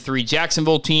 1-3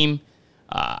 Jacksonville team.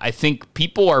 I think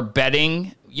people are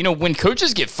betting, when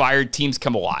coaches get fired, teams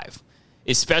come alive,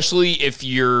 especially if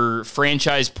your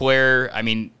franchise player,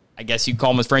 I guess you'd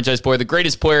call him a franchise player, the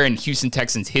greatest player in Houston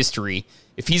Texans history.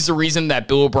 If he's the reason that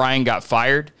Bill O'Brien got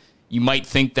fired, you might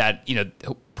think that,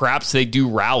 perhaps they do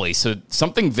rally. So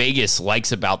something Vegas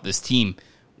likes about this team.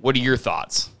 What are your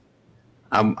thoughts?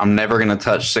 I'm never going to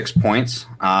touch 6 points.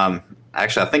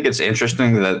 Actually, I think it's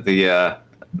interesting that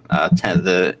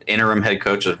the interim head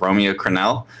coach is Romeo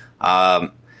Crennel.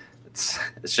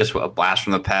 It's just a blast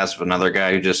from the past of another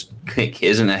guy who just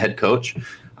isn't a head coach,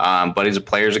 but he's a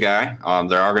player's guy.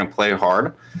 They are going to play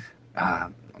hard.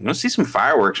 I'm going to see some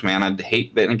fireworks, man. I'd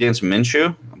hate betting against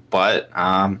Minshew, but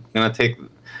I'm going to take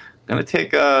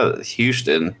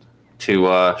Houston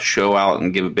to show out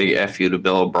and give a big FU to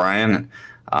Bill O'Brien.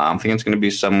 I think it's going to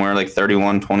be somewhere like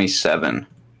 31-27.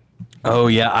 Oh,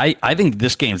 yeah. I think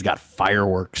this game's got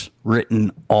fireworks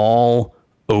written all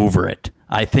over it.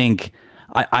 I think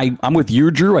I'm with you,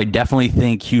 Drew. I definitely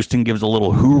think Houston gives a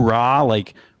little hoorah,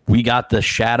 like we got the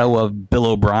shadow of Bill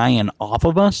O'Brien off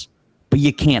of us, but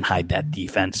you can't hide that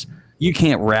defense. You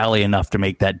can't rally enough to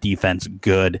make that defense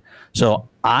good. So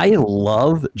I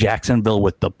love Jacksonville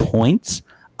with the points.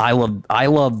 I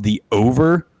love the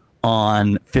over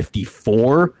on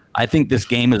 54. I think this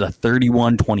game is a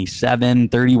 31-27,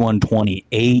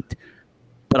 31-28.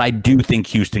 But I do think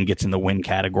Houston gets in the win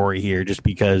category here just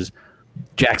because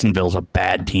Jacksonville's a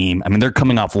bad team. They're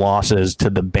coming off losses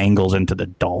to the Bengals and to the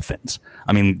Dolphins.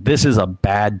 This is a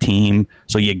bad team,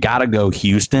 so you got to go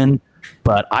Houston.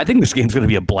 But I think this game's going to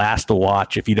be a blast to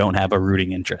watch if you don't have a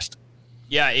rooting interest.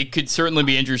 Yeah, it could certainly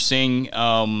be interesting.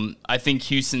 I think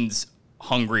Houston's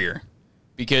hungrier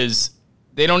because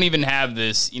they don't even have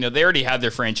this. They already have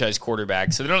their franchise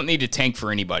quarterback, so they don't need to tank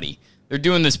for anybody. They're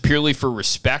doing this purely for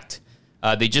respect.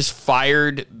 They just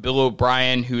fired Bill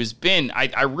O'Brien, who has been,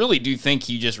 I really do think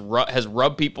he just has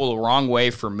rubbed people the wrong way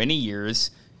for many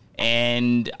years.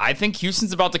 And I think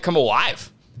Houston's about to come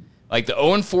alive. Like the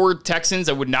 0-4 Texans,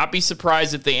 I would not be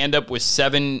surprised if they end up with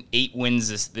 7-8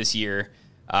 wins this year.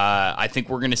 I think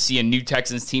we're going to see a new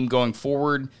Texans team going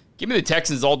forward. Give me the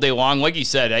Texans all day long. Like you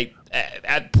said,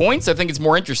 at points, I think it's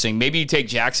more interesting. Maybe you take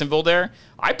Jacksonville there.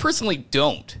 I personally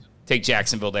don't take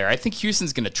Jacksonville there. I think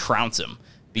Houston's going to trounce them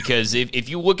because if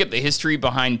you look at the history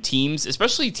behind teams,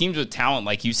 especially teams with talent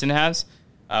like Houston has,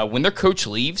 when their coach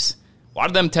leaves, a lot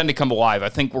of them tend to come alive. I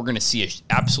think we're going to see an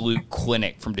absolute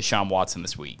clinic from Deshaun Watson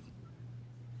this week.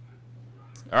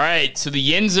 All right, so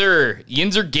the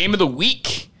Yinzer game of the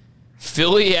week,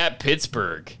 Philly at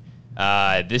Pittsburgh.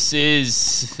 This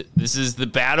is the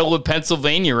Battle of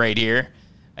Pennsylvania right here,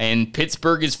 and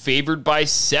Pittsburgh is favored by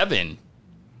 7.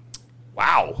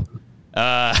 Wow.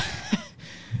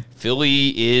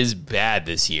 Philly is bad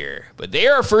this year, but they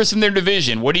are first in their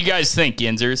division. What do you guys think,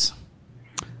 Yinzers?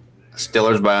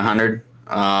 Steelers by 100.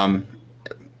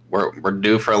 We're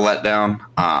due for a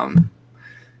letdown.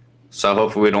 So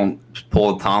hopefully we don't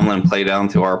pull a Tomlin play down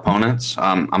to our opponents.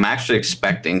 I'm actually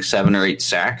expecting 7 or 8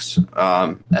 sacks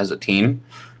as a team.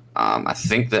 I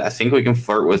think we can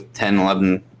flirt with 10,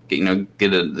 11.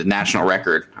 Get the national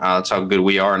record. That's how good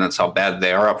we are, and that's how bad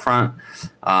they are up front.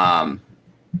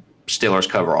 Steelers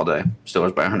cover all day.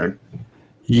 Steelers by 100.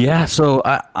 Yeah. So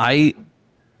I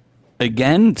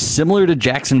again, similar to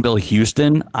Jacksonville,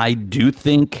 Houston, I do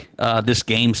think this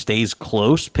game stays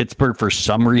close. Pittsburgh, for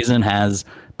some reason, has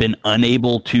been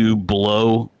unable to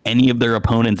blow any of their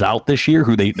opponents out this year,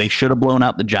 who they should have blown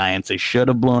out the Giants. They should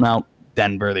have blown out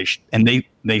Denver.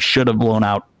 They should have blown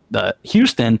out the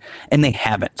Houston, and they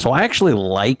haven't. So I actually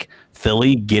like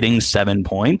Philly getting 7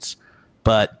 points,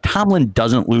 but Tomlin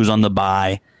doesn't lose on the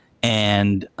bye.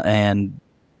 And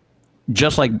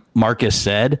just like Marcus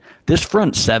said, this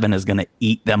front 7 is going to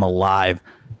eat them alive.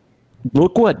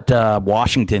 Look what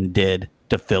Washington did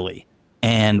to Philly.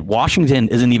 And Washington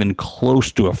isn't even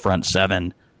close to a front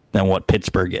 7 than what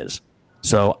Pittsburgh is.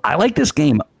 So I like this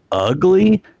game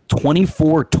ugly,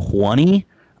 24-20.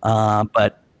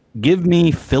 But give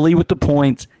me Philly with the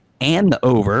points and the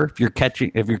over. If you're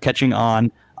catching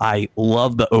on, I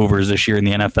love the overs this year in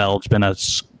the NFL. It's been a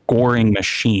scoring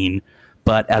machine.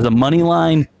 But as a money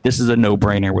line, this is a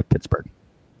no-brainer with Pittsburgh.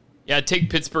 Yeah, take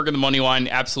Pittsburgh in the money line,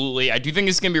 absolutely. I do think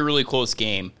it's going to be a really close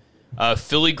game.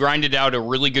 Philly grinded out a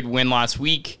really good win last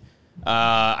week.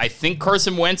 I think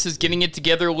Carson Wentz is getting it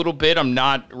together a little bit. I'm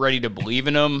not ready to believe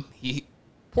in him.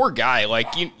 Poor guy. Like,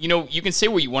 you know, you can say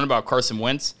what you want about Carson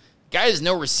Wentz. Guy has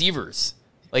no receivers.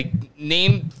 Like,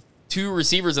 name two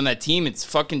receivers on that team, it's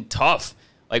fucking tough.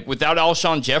 Like, without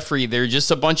Alshon Jeffrey, they're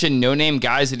just a bunch of no-name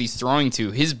guys that he's throwing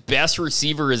to. His best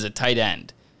receiver is a tight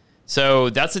end. So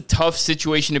that's a tough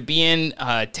situation to be in.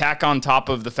 Tack on top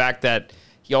of the fact that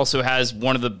he also has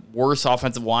one of the worst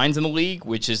offensive lines in the league,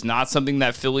 which is not something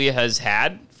that Philly has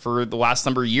had for the last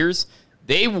number of years.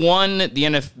 They won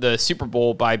the Super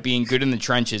Bowl by being good in the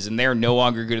trenches, and they're no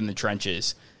longer good in the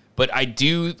trenches. But I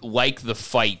do like the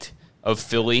fight of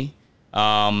Philly,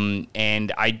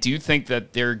 and I do think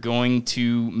that they're going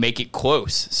to make it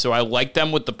close. So I like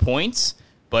them with the points,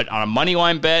 but on a money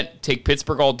line bet, take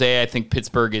Pittsburgh all day. I think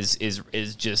Pittsburgh is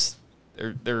just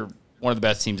they're one of the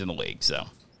best teams in the league. So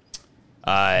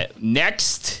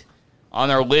next on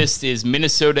our list is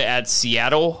Minnesota at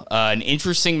Seattle, an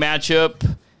interesting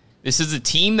matchup. This is a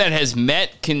team that has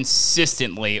met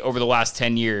consistently over the last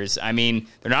 10 years. I mean,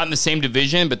 they're not in the same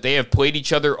division, but they have played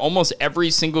each other almost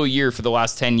every single year for the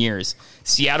last 10 years.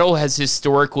 Seattle has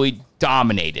historically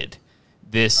dominated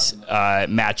this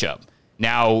matchup.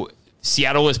 Now,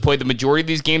 Seattle has played the majority of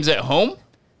these games at home.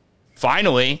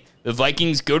 Finally, the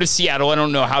Vikings go to Seattle. I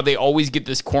don't know how they always get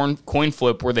this coin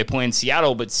flip where they play in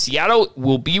Seattle, but Seattle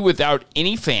will be without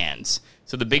any fans.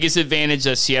 So the biggest advantage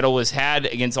that Seattle has had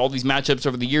against all these matchups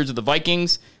over the years of the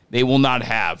Vikings, they will not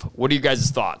have. What are your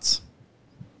guys' thoughts?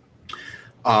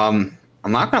 I'm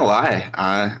not gonna lie.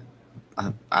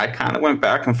 I kind of went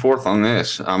back and forth on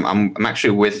this. I'm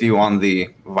actually with you on the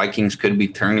Vikings could be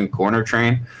turning corner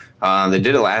train. They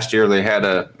did it last year. They had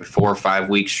a 4 or 5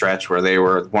 week stretch where they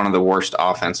were one of the worst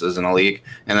offenses in the league,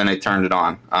 and then they turned it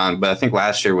on. But I think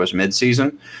last year was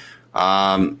midseason.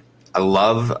 I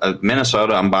love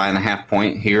Minnesota. I'm buying a half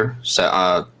point here,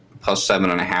 plus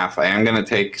 7.5. I am going to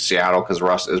take Seattle because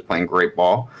Russ is playing great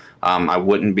ball. I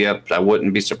wouldn't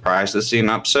be surprised to see an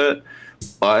upset,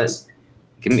 but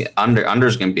give me under.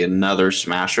 Under's going to be another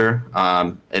smasher.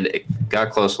 It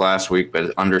got close last week,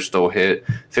 but under still hit.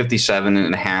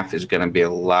 57.5 is going to be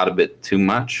a bit too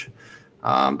much.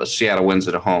 But Seattle wins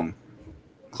at home.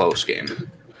 Close game.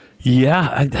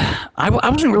 Yeah, I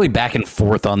wasn't really back and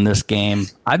forth on this game.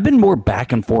 I've been more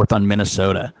back and forth on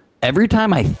Minnesota. Every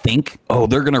time I think,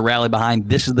 they're going to rally behind,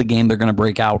 this is the game they're going to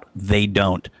break out, they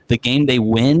don't. The game they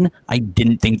win, I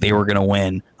didn't think they were going to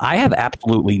win. I have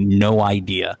absolutely no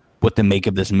idea what to make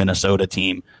of this Minnesota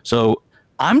team. So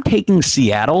I'm taking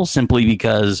Seattle simply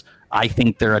because I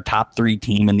think they're a top 3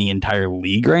 team in the entire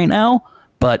league right now.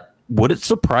 But would it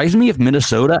surprise me if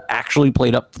Minnesota actually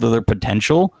played up to their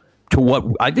potential? To what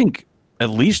I think,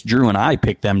 at least Drew and I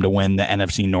picked them to win the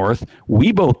NFC North.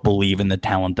 We both believe in the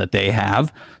talent that they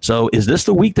have. So is this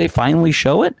the week they finally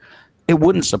show it? It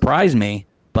wouldn't surprise me,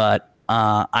 but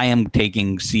I am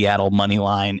taking Seattle money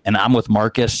line, and I'm with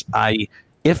Marcus.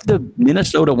 If the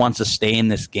Minnesota wants to stay in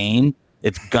this game,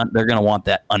 they're going to want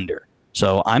that under.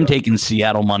 So I'm taking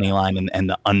Seattle money line and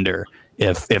the under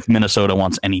if Minnesota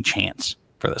wants any chance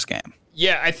for this game.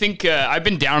 Yeah, I think I've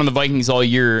been down on the Vikings all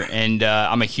year, and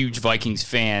I'm a huge Vikings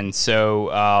fan. So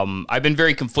I've been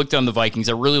very conflicted on the Vikings.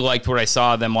 I really liked what I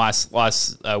saw of them last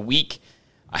week.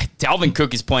 Dalvin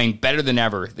Cook is playing better than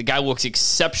ever. The guy looks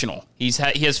exceptional. He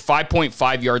has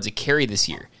 5.5 yards a carry this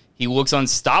year. He looks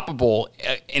unstoppable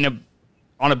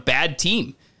on a bad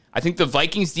team. I think the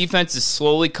Vikings defense is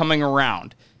slowly coming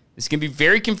around. It's going to be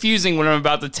very confusing what I'm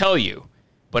about to tell you,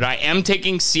 but I am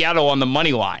taking Seattle on the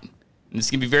money line. And this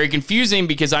is going to be very confusing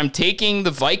because I'm taking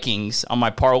the Vikings on my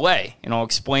parlay, and I'll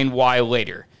explain why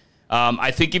later.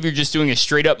 I think if you're just doing a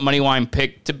straight-up money line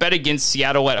pick to bet against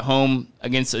Seattle at home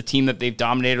against a team that they've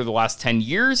dominated over the last 10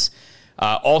 years,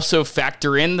 also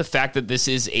factor in the fact that this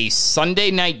is a Sunday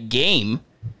night game,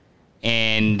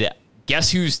 and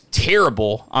guess who's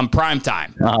terrible on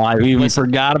primetime? I even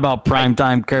forgot about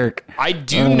primetime Kirk. I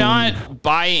do not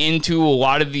buy into a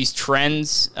lot of these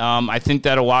trends. I think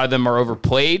that a lot of them are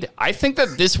overplayed. I think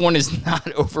that this one is not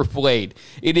overplayed.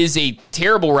 It is a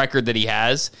terrible record that he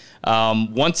has.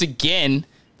 Once again,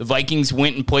 the Vikings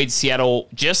went and played Seattle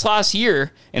just last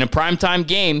year in a primetime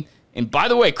game. And by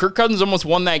the way, Kirk Cousins almost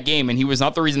won that game, and he was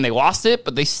not the reason they lost it,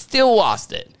 but they still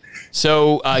lost it.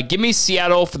 So give me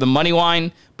Seattle for the money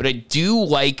line, but I do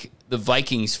like the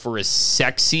Vikings for a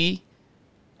sexy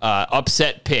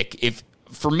upset pick. If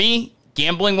for me,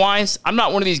 gambling wise, I'm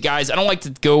not one of these guys. I don't like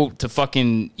to go to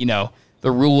fucking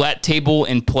the roulette table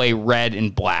and play red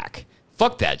and black.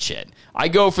 Fuck that shit. I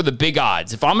go for the big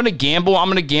odds. If I'm gonna gamble, I'm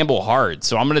gonna gamble hard.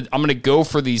 So I'm gonna go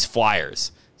for these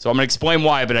flyers. So I'm gonna explain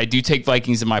why, but I do take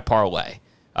Vikings in my parlay.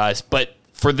 But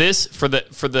for this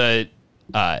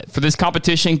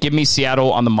competition, give me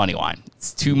Seattle on the money line.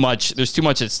 It's too much. There's too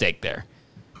much at stake there.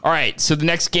 All right, so the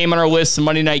next game on our list, the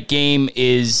Monday night game,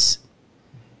 is,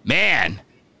 man,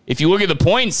 if you look at the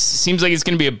points, seems like it's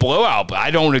going to be a blowout, but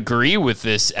I don't agree with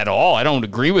this at all. I don't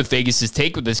agree with Vegas's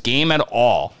take with this game at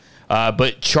all.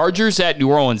 But Chargers at New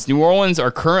Orleans. New Orleans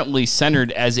are currently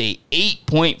centered as a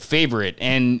 8-point favorite.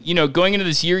 And, you know, going into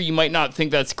this year, you might not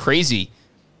think that's crazy.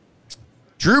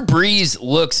 Drew Brees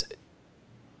looks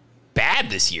bad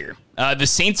this year. The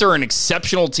Saints are an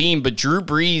exceptional team, but Drew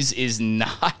Brees is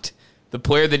not the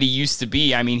player that he used to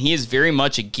be. I mean, he is very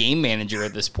much a game manager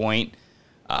at this point.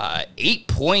 8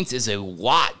 points is a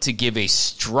lot to give a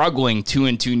struggling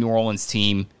 2-2 New Orleans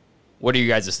team. What are you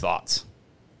guys' thoughts?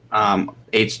 I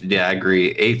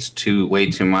agree. 8's way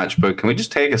too much. But can we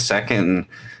just take a second and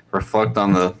reflect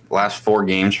on the last 4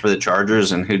 games for the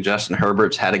Chargers and who Justin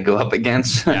Herbert's had to go up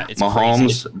against? Yeah, it's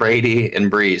Mahomes, crazy. Brady,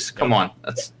 and Breeze. Come on,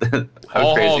 that's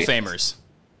all crazy. Hall of Famers.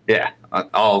 Yeah,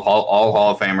 all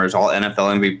Hall of Famers, all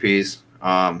NFL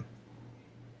MVPs.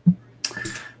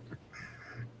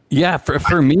 Yeah,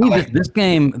 for me,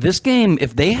 this game,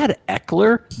 if they had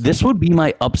Eckler, this would be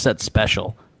my upset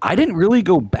special. I didn't really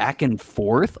go back and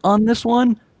forth on this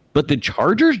one, but the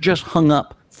Chargers just hung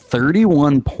up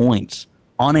 31 points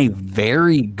on a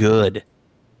very good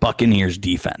Buccaneers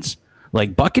defense.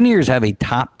 Like, Buccaneers have a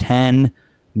top 10,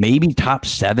 maybe top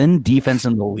 7 defense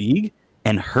in the league,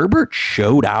 and Herbert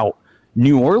showed out.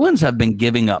 New Orleans have been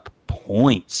giving up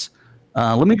points.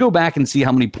 Let me go back and see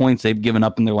how many points they've given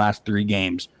up in their last 3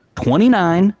 games.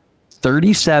 29,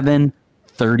 37,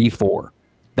 34.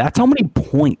 That's how many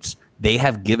points they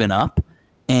have given up.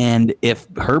 And if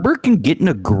Herbert can get in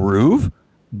a groove,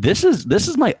 this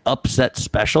is my upset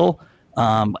special.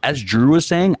 As Drew was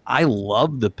saying, I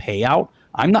love the payout.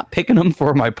 I'm not picking them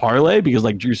for my parlay because,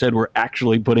 like Drew said, we're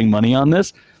actually putting money on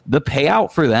this. The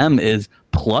payout for them is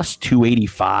plus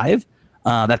 285.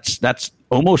 That's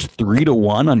almost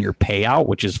 3-1 on your payout,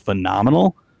 which is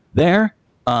phenomenal there.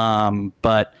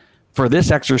 But for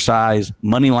this exercise,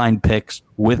 money line picks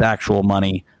with actual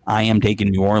money, I am taking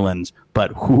New Orleans.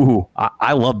 But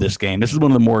I love this game. This is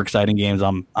one of the more exciting games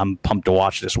I'm pumped to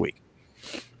watch this week.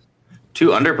 2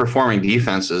 underperforming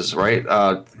defenses, right?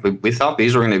 We thought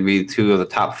these were going to be 2 of the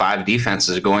top 5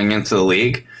 defenses going into the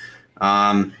league.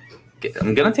 I'm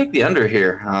going to take the under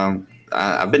here.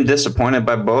 I've been disappointed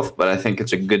by both, but I think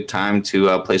it's a good time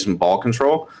to play some ball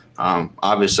control.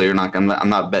 Obviously, I'm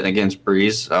not betting against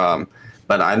Breeze, but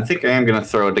I think I am going to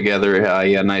throw together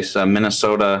a nice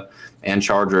Minnesota and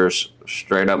Chargers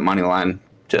straight up money line.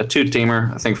 A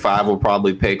 2-teamer. I think 5 will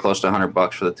probably pay close to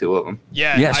 $100 for the 2 of them.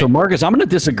 Yeah. So Marcus, I'm going to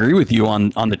disagree with you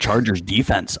on the Chargers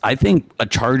defense. I think a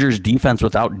Chargers defense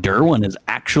without Derwin is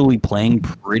actually playing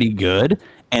pretty good.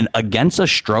 And against a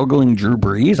struggling Drew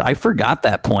Brees, I forgot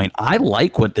that point. I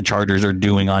like what the Chargers are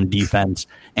doing on defense.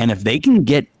 And if they can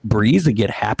get Brees to get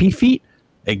happy feet,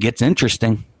 it gets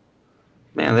interesting.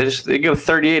 Man, they go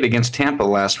 38 against Tampa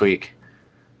last week.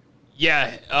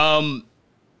 Yeah. All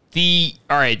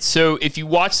right. So if you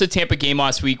watched the Tampa game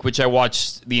last week, which I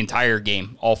watched the entire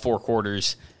game, all 4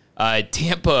 quarters,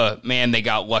 Tampa, man, they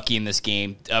got lucky in this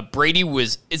game. Brady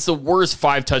it's the worst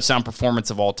 5 touchdown performance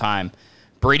of all time.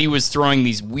 Brady was throwing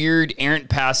these weird errant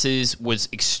passes, was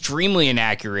extremely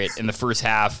inaccurate in the first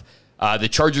half. The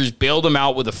Chargers bailed him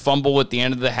out with a fumble at the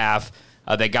end of the half.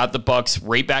 They got the Bucs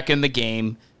right back in the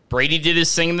game. Brady did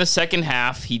his thing in the second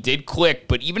half. He did click,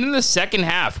 but even in the second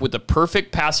half, with a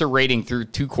perfect passer rating through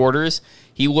 2 quarters,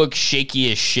 he looked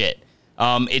shaky as shit.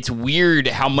 It's weird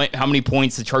how many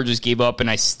points the Chargers gave up, and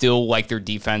I still like their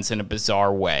defense in a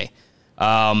bizarre way.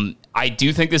 I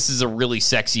do think this is a really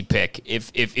sexy pick.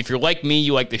 If you're like me,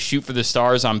 you like to shoot for the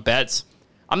stars on bets.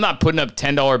 I'm not putting up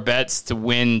 $10 bets to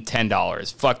win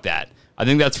 $10. Fuck that. I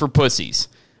think that's for pussies.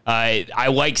 I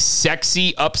like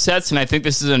sexy upsets, and I think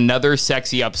this is another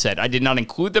sexy upset. I did not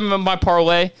include them in my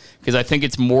parlay because I think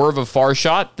it's more of a far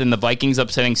shot than the Vikings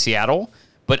upsetting Seattle.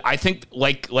 But I think,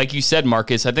 like you said,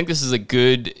 Marcus, I think this is a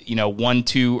good,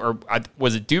 1-2, or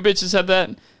was it Dubich that said that?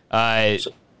 I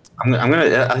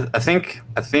think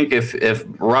if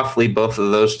roughly both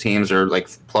of those teams are like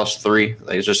plus 3,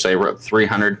 like just say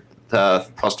 300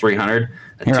 plus 300.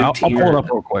 Here, I'll pull it up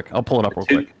real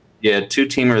quick. Yeah,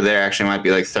 2-teamer there actually might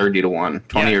be like 30-1,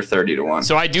 20 or 30-1.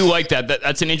 So I do like that.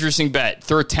 That's an interesting bet.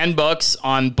 Throw $10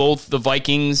 on both the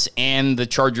Vikings and the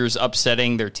Chargers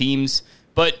upsetting their teams.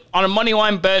 But on a money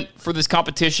line bet for this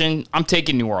competition, I'm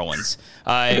taking New Orleans.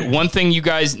 One thing you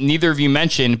guys, neither of you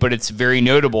mentioned, but it's very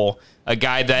notable, a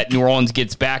guy that New Orleans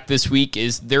gets back this week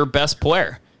is their best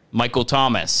player, Michael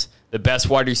Thomas, the best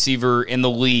wide receiver in the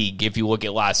league if you look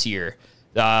at last year.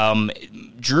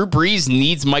 Drew Brees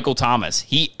needs Michael Thomas.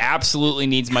 He absolutely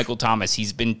needs Michael Thomas.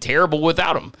 He's been terrible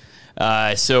without him.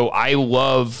 So I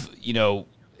love,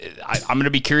 I'm going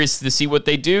to be curious to see what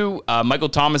they do. Michael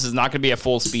Thomas is not going to be at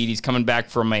full speed. He's coming back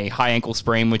from a high ankle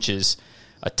sprain, which is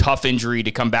a tough injury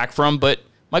to come back from. But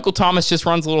Michael Thomas just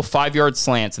runs a little 5-yard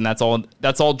slants, and that's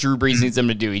all Drew Brees needs him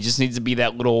to do. He just needs to be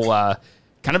that little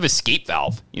kind of escape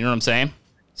valve. You know what I'm saying?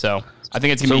 So I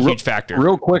think it's going to be a huge factor.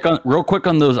 Real quick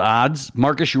on those odds,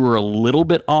 Marcus, you were a little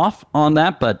bit off on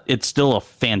that, but it's still a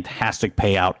fantastic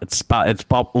payout. It's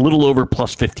about a little over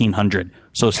plus 1,500,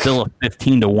 so still a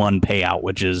 15-1 payout,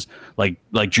 which is like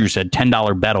Drew said,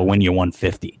 $10 bet will win you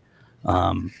 150.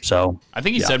 So I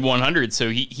think he said 100, so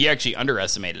he actually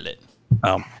underestimated it.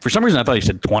 For some reason, I thought he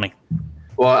said 20.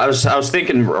 Well, I was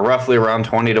thinking roughly around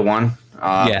 20-1,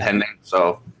 pending.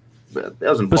 So that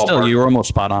wasn't. But still, you were almost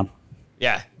spot on.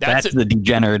 Yeah, that's the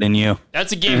degenerate in you.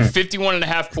 That's a game,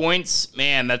 51.5 points.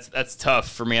 Man, that's tough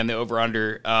for me on the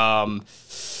over/under.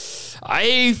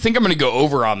 I think I'm going to go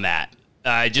over on that,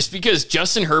 just because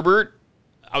Justin Herbert.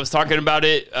 I was talking about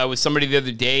it with somebody the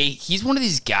other day. He's one of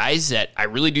these guys that I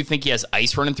really do think he has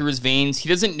ice running through his veins. He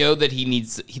doesn't know that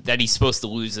he's supposed to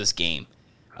lose this game.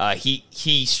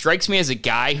 He strikes me as a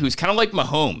guy who's kind of like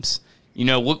Mahomes. You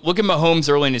know, look at Mahomes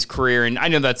early in his career, and I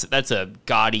know that's a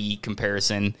gaudy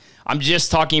comparison. I'm just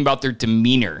talking about their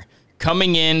demeanor.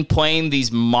 Coming in, playing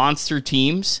these monster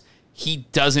teams, he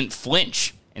doesn't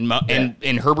flinch.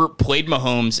 And Herbert played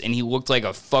Mahomes, and he looked like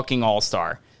a fucking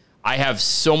all-star. I have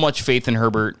so much faith in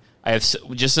Herbert. I have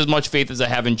just as much faith as I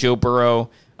have in Joe Burrow.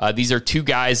 These are two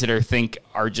guys that I think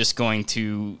are just going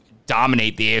to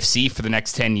dominate the AFC for the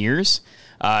next 10 years.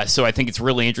 So I think it's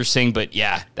really interesting. But,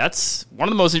 yeah, that's one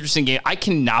of the most interesting games. I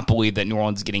cannot believe that New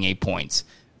Orleans is getting 8 points.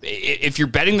 If you're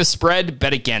betting the spread,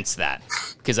 bet against that,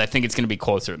 because I think it's going to be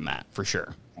closer than that for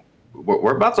sure.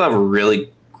 We're about to have a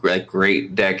really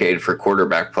great decade for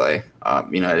quarterback play.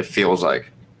 It feels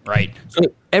like. Right. So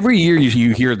every year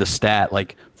you hear the stat,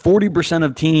 like 40%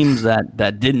 of teams that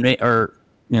didn't make, or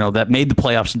that made the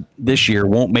playoffs this year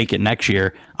won't make it next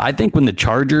year. I think when the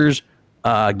Chargers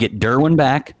get Derwin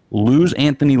back, lose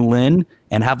Anthony Lynn,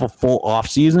 and have a full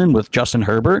offseason with Justin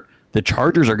Herbert, the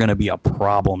Chargers are going to be a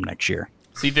problem next year.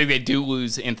 So you think they do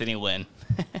lose Anthony Lynn?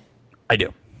 I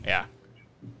do. Yeah,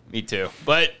 me too.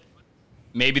 But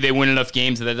maybe they win enough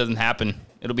games that doesn't happen.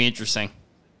 It'll be interesting.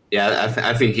 Yeah,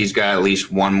 I think he's got at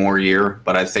least one more year,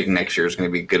 but I think next year is going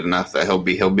to be good enough that he'll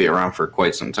be around for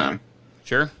quite some time.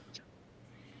 Sure.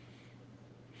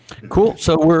 Cool.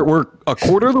 So we're a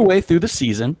quarter of the way through the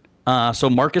season. So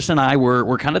Marcus and I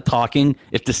were kind of talking.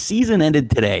 If the season ended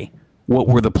today, what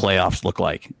were the playoffs look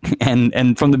like?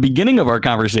 And from the beginning of our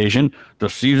conversation, the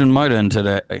season might end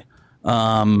today.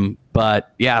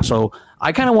 But yeah, so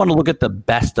I kind of want to look at the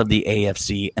best of the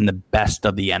AFC and the best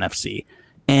of the NFC.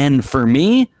 And for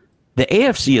me, the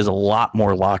AFC is a lot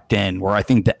more locked in, where I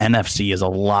think the NFC is a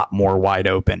lot more wide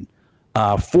open.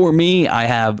 For me, I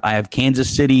have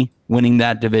Kansas City winning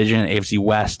that division, AFC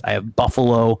West. I have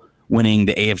Buffalo winning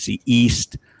the AFC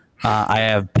East. I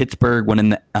have Pittsburgh winning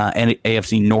the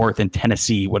AFC North, and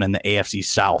Tennessee winning the AFC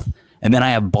South. And then I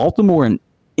have Baltimore and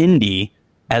Indy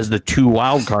as the 2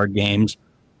 wildcard games.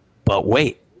 But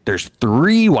wait, there's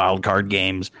 3 wildcard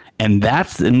games, and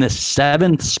that's in the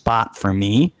 7th spot for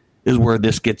me is where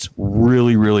this gets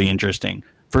really, really interesting.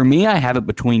 For me, I have it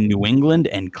between New England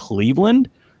and Cleveland.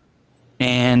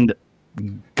 And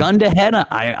gun to head,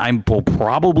 I will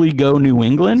probably go New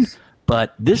England.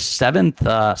 But this seventh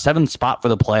spot for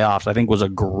the playoffs, I think, was a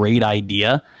great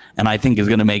idea, and I think is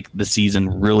going to make the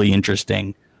season really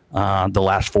interesting the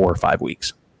last 4 or 5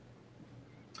 weeks.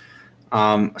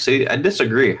 See, I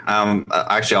disagree.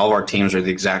 Actually, all of our teams are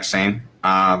the exact same.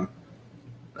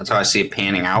 That's how I see it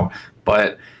panning out.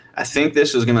 But I think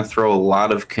this is going to throw a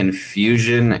lot of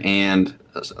confusion, and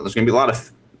there's going to be a lot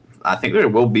of – I think there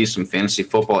will be some fantasy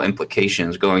football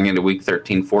implications going into week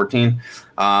 13, 14.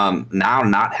 Now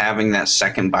not having that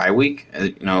second bye week,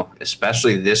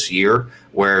 especially this year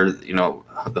where,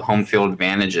 the home field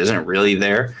advantage isn't really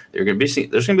there. There's going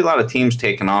to be a lot of teams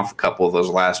taking off a couple of those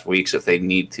last weeks if they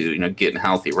need to, getting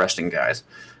healthy, resting guys.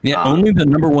 Yeah, only the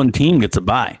number 1 team gets a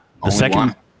bye. The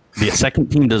One.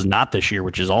 second team does not this year,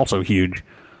 which is also huge.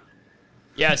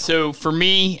 Yeah, so for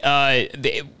me,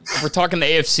 if we're talking the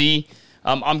AFC,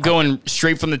 I'm going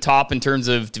straight from the top in terms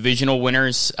of divisional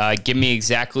winners. Give me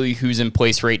exactly who's in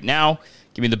place right now.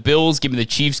 Give me the Bills, give me the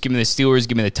Chiefs, give me the Steelers,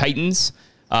 give me the Titans.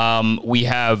 We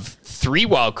have 3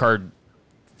 wildcard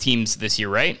teams this year,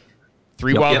 right?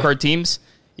 3 wildcard teams?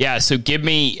 Yeah, so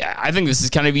I think this is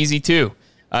kind of easy too.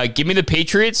 Give me the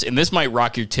Patriots, and this might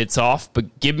rock your tits off,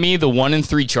 but give me the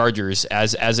 1-3 Chargers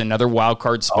as another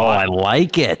wildcard spot. Oh, I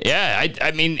like it. Yeah,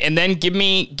 I mean, and then give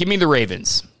me the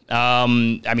Ravens.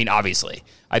 I mean, obviously,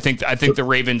 I think the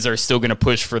Ravens are still going to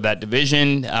push for that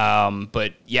division.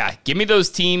 But yeah, give me those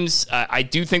teams. I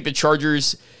do think the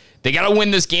Chargers, they got to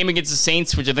win this game against the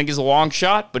Saints, which I think is a long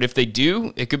shot. But if they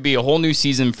do, it could be a whole new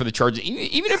season for the Chargers.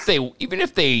 Even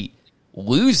if they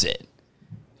lose it,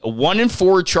 a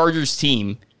 1-4 Chargers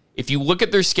team, if you look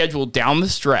at their schedule down the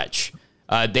stretch,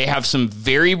 they have some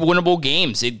very winnable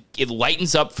games. It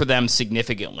lightens up for them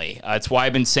significantly. That's why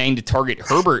I've been saying to target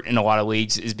Herbert in a lot of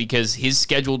leagues, is because his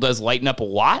schedule does lighten up a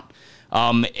lot.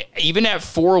 Even at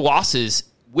 4 losses,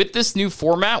 with this new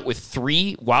format with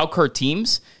 3 wildcard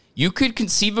teams, you could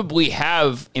conceivably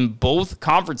have in both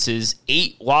conferences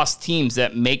 8 lost teams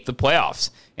that make the playoffs.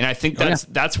 And I think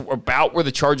that's about where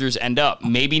the Chargers end up.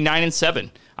 Maybe 9-7.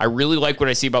 I really like what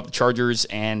I see about the Chargers,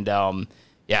 and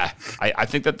yeah, I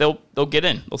think that they'll get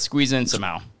in. They'll squeeze in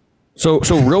somehow. So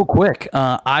real quick,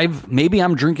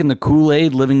 I'm drinking the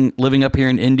Kool-Aid, living up here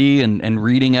in Indy and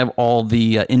reading all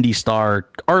the Indy Star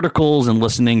articles and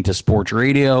listening to sports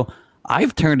radio.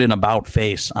 I've turned an about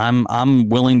face. I'm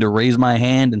willing to raise my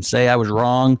hand and say I was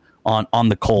wrong on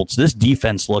the Colts. This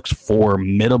defense looks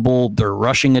formidable. Their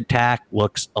rushing attack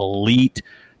looks elite.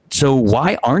 So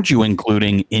why aren't you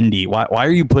including Indy? Why are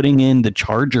you putting in the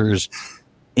Chargers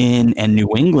in and New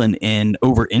England in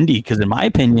over Indy? Because in my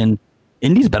opinion,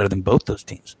 Indy's better than both those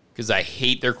teams. Because I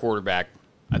hate their quarterback.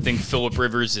 I think Phillip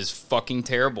Rivers is fucking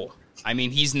terrible. I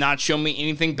mean, he's not shown me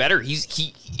anything better.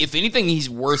 If anything, he's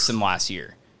worse than last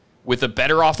year. With a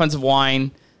better offensive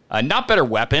line, not better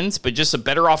weapons, but just a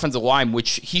better offensive line,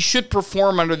 which he should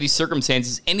perform under these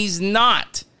circumstances, and he's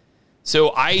not.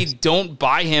 So I don't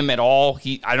buy him at all.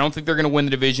 I don't think they're going to win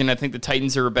the division. I think the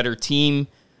Titans are a better team.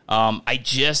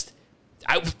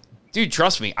 Dude,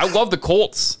 trust me, I love the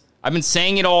Colts. I've been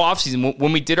saying it all offseason.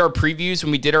 When we did our previews,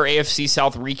 when we did our AFC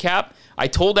South recap, I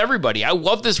told everybody, I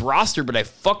love this roster, but I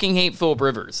fucking hate Phillip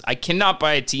Rivers. I cannot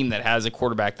buy a team that has a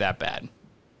quarterback that bad.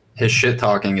 His shit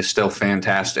talking is still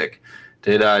fantastic.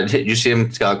 Did you see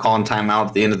him calling timeout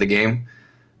at the end of the game?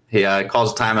 He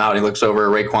calls a timeout. He looks over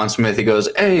at Raekwon Smith. He goes,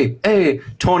 hey,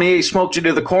 28 smoked you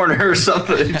to the corner or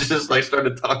something. He just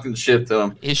started talking shit to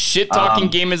him. His shit talking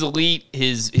game is elite.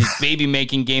 His baby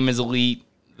making game is elite.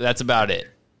 That's about it.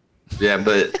 Yeah,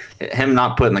 but him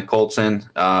not putting the Colts in,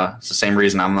 it's the same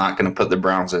reason I'm not going to put the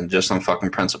Browns in, just on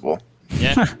fucking principle.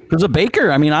 Yeah, because of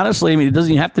Baker. I mean, honestly, it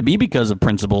doesn't even have to be because of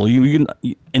principle. You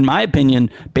can, in my opinion,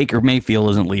 Baker Mayfield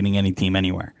isn't leading any team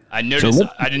anywhere. I noticed.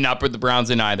 I did not put the Browns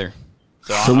in either.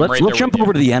 So let's jump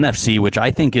over to the NFC, which I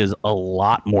think is a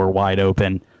lot more wide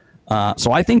open.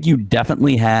 So I think you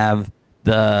definitely have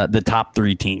the top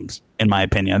 3 teams, in my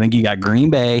opinion. I think you got Green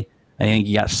Bay, I think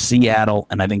you got Seattle,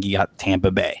 and I think you got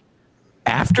Tampa Bay.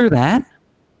 After that,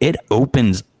 it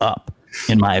opens up,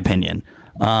 in my opinion.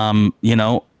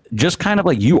 Just kind of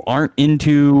like you aren't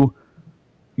into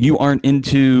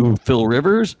Phil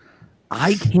Rivers.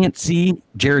 I can't see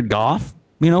Jared Goff,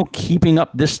 keeping up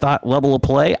this level of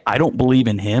play. I don't believe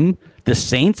in him. The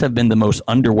Saints have been the most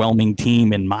underwhelming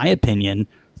team, in my opinion,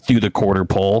 through the quarter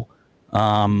poll.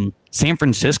 San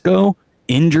Francisco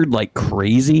injured like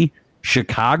crazy.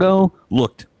 Chicago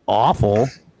looked awful.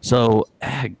 So,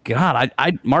 God,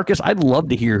 Marcus, I'd love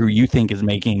to hear who you think is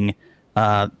making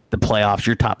the playoffs,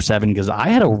 your top 7, because I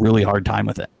had a really hard time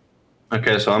with it.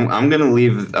 Okay, so I'm going to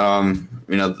leave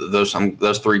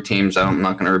those 3 teams. I'm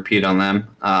not going to repeat on them.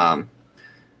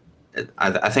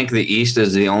 I think the East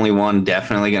is the only one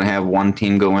definitely going to have one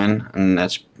team go in, and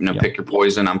that's pick your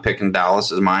poison. I'm picking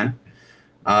Dallas as mine.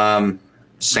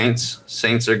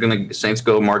 Saints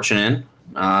go marching in.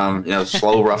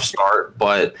 Slow, rough start,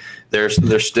 but they're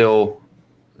still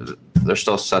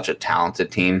such a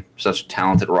talented team, such a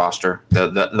talented roster.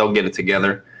 They'll get it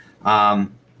together.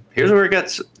 Here's where it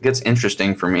gets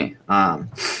interesting for me. I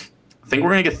think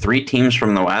we're going to get 3 teams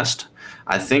from the West.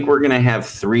 I think we're going to have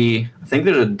 3. I think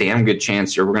there's a damn good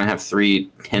chance here we're going to have 3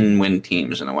 10-win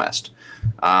teams in the West.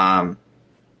 And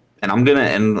let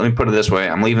me put it this way,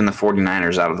 I'm leaving the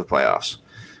 49ers out of the playoffs.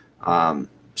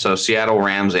 So Seattle,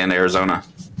 Rams, and Arizona.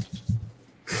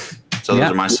 So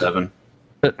those are my 7.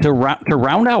 To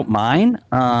round out mine,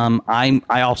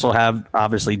 I also have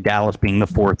obviously Dallas being the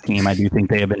 4th team. I do think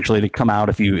they eventually come out.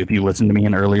 If you listened to me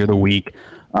in earlier the week,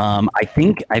 I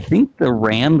think the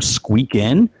Rams squeak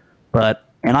in,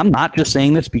 and I'm not just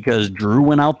saying this because Drew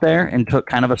went out there and took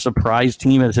kind of a surprise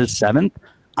team as his 7th.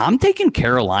 I'm taking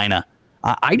Carolina.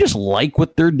 I just like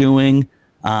what they're doing.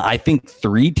 I think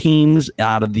 3 teams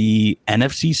out of the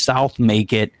NFC South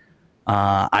make it.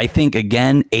 I think,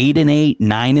 again, 8-8,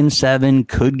 9-7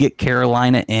 could get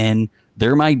Carolina in.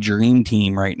 They're my dream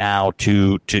team right now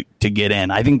to get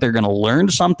in. I think they're going to learn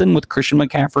something with Christian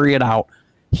McCaffrey out,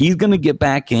 He's going to get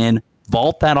back in,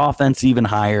 vault that offense even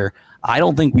higher. I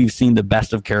don't think we've seen the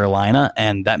best of Carolina,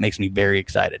 and that makes me very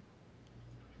excited.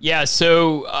 Yeah,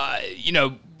 so,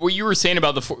 what you were saying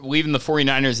about leaving the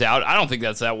 49ers out, I don't think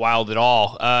that's that wild at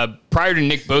all. Prior to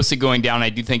Nick Bosa going down, I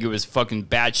do think it was fucking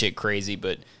batshit crazy,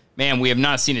 but, man, we have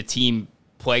not seen a team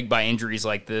plagued by injuries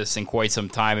like this in quite some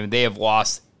time, and they have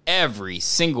lost every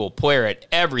single player at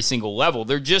every single level.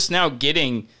 They're just now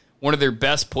getting one of their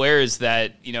best players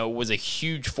that, was a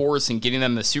huge force in getting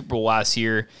them the Super Bowl last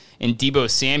year in Deebo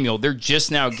Samuel. They're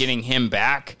just now getting him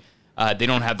back. They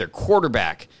don't have their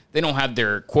quarterback. They don't have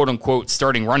their quote-unquote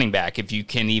starting running back, if you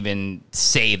can even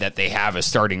say that they have a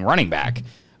starting running back.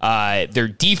 Their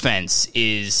defense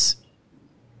is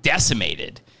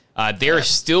decimated. They're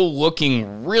still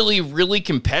looking really, really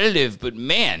competitive, but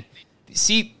man,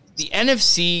 see, the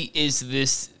NFC is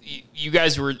this. You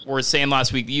guys were saying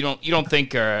last week you don't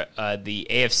think the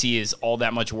AFC is all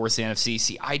that much worse than the NFC.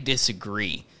 See, I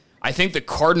disagree. I think the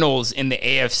Cardinals in the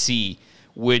AFC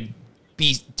would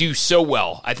do so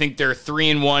well. I think they're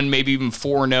 3-1, maybe even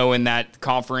 4-0 in that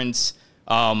conference.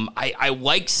 I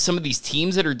like some of these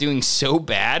teams that are doing so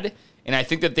bad, and I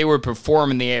think that they would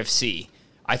perform in the AFC.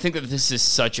 I think that this is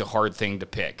such a hard thing to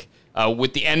pick.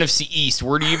 With the NFC East,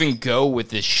 where do you even go with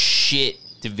this shit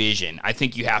division? I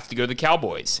think you have to go to the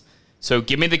Cowboys. So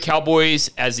give me the Cowboys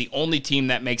as the only team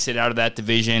that makes it out of that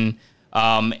division.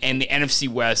 And the NFC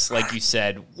West, like you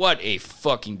said, what a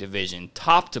fucking division.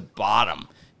 Top to bottom,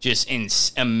 just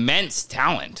immense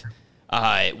talent.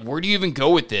 Where do you even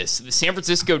go with this? The San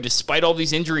Francisco, despite all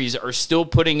these injuries, are still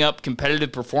putting up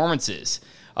competitive performances.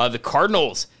 The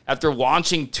Cardinals, after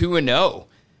launching 2-0,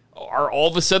 are all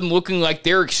of a sudden looking like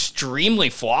they're extremely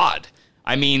flawed.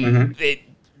 I mean,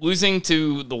 losing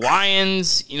to the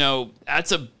Lions,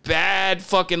 that's a bad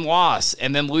fucking loss.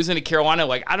 And then losing to Carolina,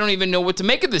 I don't even know what to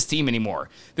make of this team anymore.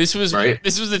 This was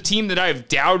a team that I've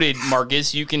doubted,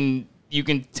 Marcus. You can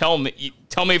tell me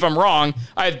if I'm wrong.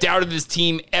 I've doubted this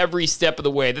team every step of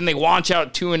the way. Then they launch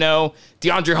out 2-0.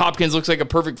 DeAndre Hopkins looks like a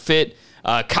perfect fit.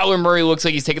 Kyler Murray looks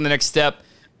like he's taking the next step.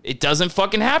 It doesn't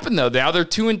fucking happen, though. Now they're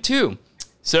 2-2.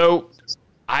 So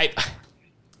I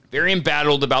very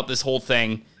embattled about this whole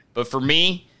thing. But for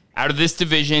me, out of this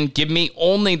division, give me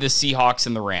only the Seahawks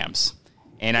and the Rams.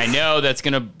 And I know that's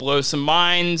going to blow some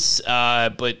minds,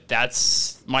 but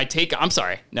that's my take. I'm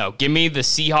sorry. No, give me the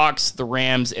Seahawks, the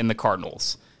Rams, and the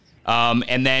Cardinals.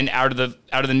 And then out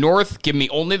of the North, give me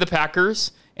only the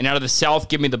Packers, and out of the South,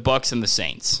 give me the Bucks and the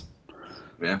Saints.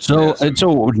 Yeah. So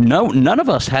none of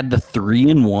us had the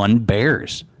 3-1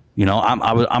 Bears.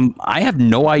 I have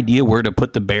no idea where to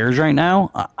put the Bears right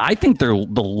now. I think they're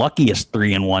the luckiest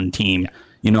 3-1 team.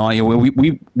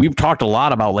 We've talked a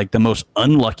lot about the most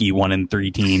unlucky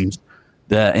 1-3 teams.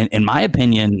 In my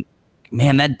opinion,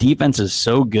 man, that defense is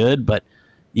so good, but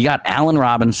you got Allen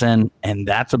Robinson, and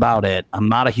that's about it. I'm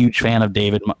not a huge fan of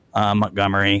David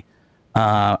Montgomery.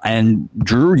 And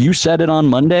Drew, you said it on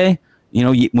Monday.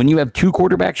 When you have two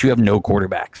quarterbacks, you have no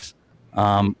quarterbacks.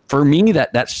 For me,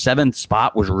 that seventh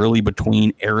spot was really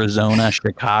between Arizona,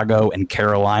 Chicago, and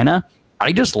Carolina.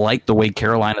 I just like the way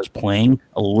Carolina's playing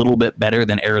a little bit better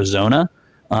than Arizona.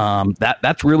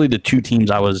 That's really the two teams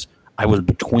I was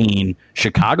between.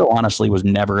 Chicago, honestly, was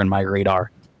never in my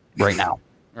radar right now.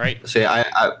 Right. See,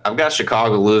 I've got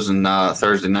Chicago losing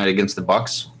Thursday night against the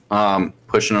Bucks,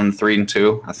 pushing them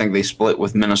 3-2. I think they split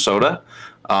with Minnesota.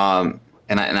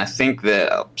 And I think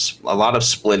that a lot of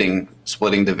splitting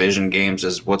division games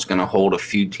is what's going to hold a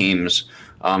few teams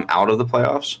out of the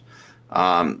playoffs.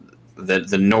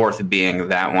 The North being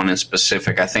that one in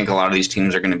specific, I think a lot of these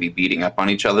teams are going to be beating up on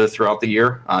each other throughout the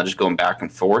year, just going back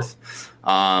and forth.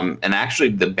 And actually,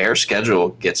 the Bears schedule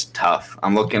gets tough.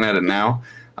 I'm looking at it now.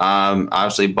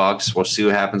 Obviously, Bucks. We'll see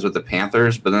what happens with the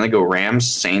Panthers, but then they go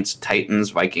Rams, Saints,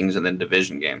 Titans, Vikings, and then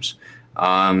division games.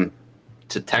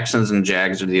 To Texans and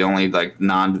Jags are the only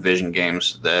non-division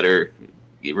games that are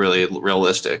really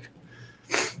realistic.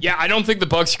 Yeah, I don't think the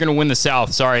Bucs are going to win the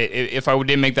South. Sorry if I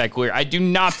didn't make that clear. I do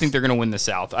not think they're going to win the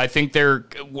South. I think they're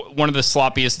one of the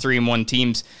sloppiest 3-1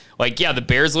 teams. The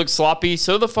Bears look sloppy.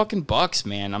 So the fucking Bucs,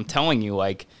 man. I'm telling you,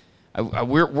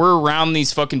 we're around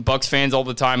these fucking Bucs fans all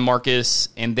the time, Marcus,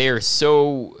 and they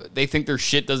think their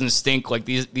shit doesn't stink.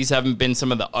 These haven't been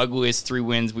some of the ugliest 3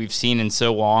 wins we've seen in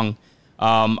so long.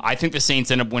 I think the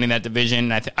Saints end up winning that division.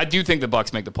 I do think the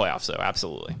Bucs make the playoffs, though.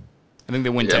 Absolutely. I think they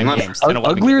win 10 games. 10,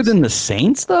 uglier games. Than the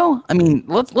Saints, though? I mean,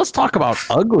 let's talk about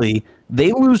ugly.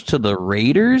 They lose to the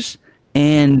Raiders,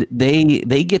 and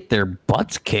they get their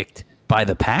butts kicked by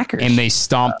the Packers. And they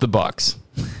stomp the Bucs.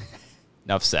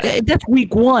 Enough said. That's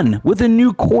week 1 with a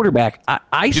new quarterback.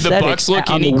 I do said the Bucs look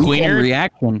any cleaner?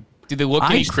 Reaction. Do they look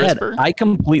any crisper? I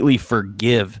completely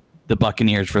forgive the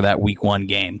Buccaneers for that Week 1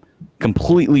 game.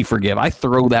 Completely forgive. I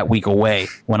throw that week away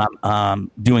when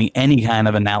I'm doing any kind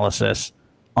of analysis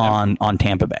on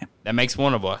Tampa Bay. That makes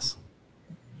one of us.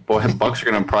 Boy, Bucks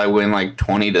are going to probably win like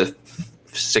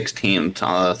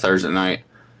 20-16 Thursday night.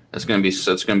 It's going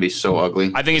to be so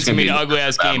ugly. I think it's going to be an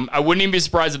ugly-ass game. I wouldn't even be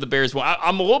surprised if the Bears won.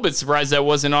 I'm a little bit surprised that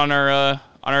wasn't on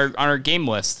our game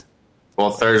list.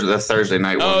 Well, the Thursday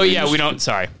night one. Oh, yeah, we don't.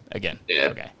 Sorry. Again. Yeah.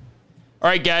 Okay. All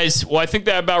right, guys. Well, I think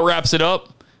that about wraps it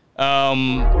up.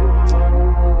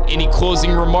 Any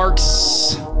closing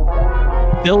remarks?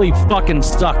 Philly fucking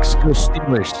sucks. Go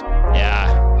Steelers. Yeah.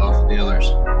 Oh,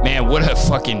 Steelers. Man, what a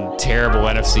fucking terrible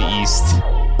NFC East.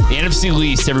 The NFC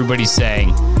least, everybody's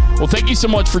saying. Well, thank you so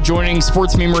much for joining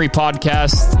Sports Memery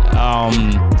Podcast.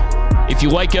 If you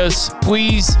like us,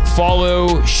 please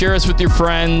follow, share us with your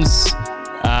friends.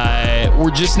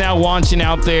 We're just now launching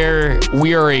out there.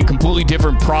 We are a completely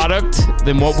different product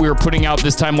than what we were putting out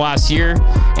this time last year.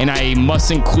 And I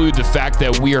must include the fact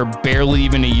that we are barely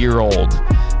even a year old.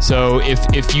 So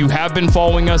if you have been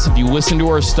following us, if you listen to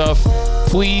our stuff,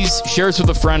 please share us with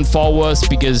a friend, follow us,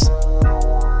 because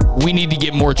we need to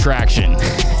get more traction.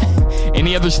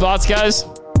 Any other thoughts, guys?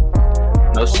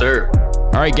 No, sir.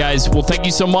 All right, guys. Well, thank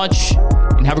you so much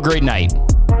and have a great night.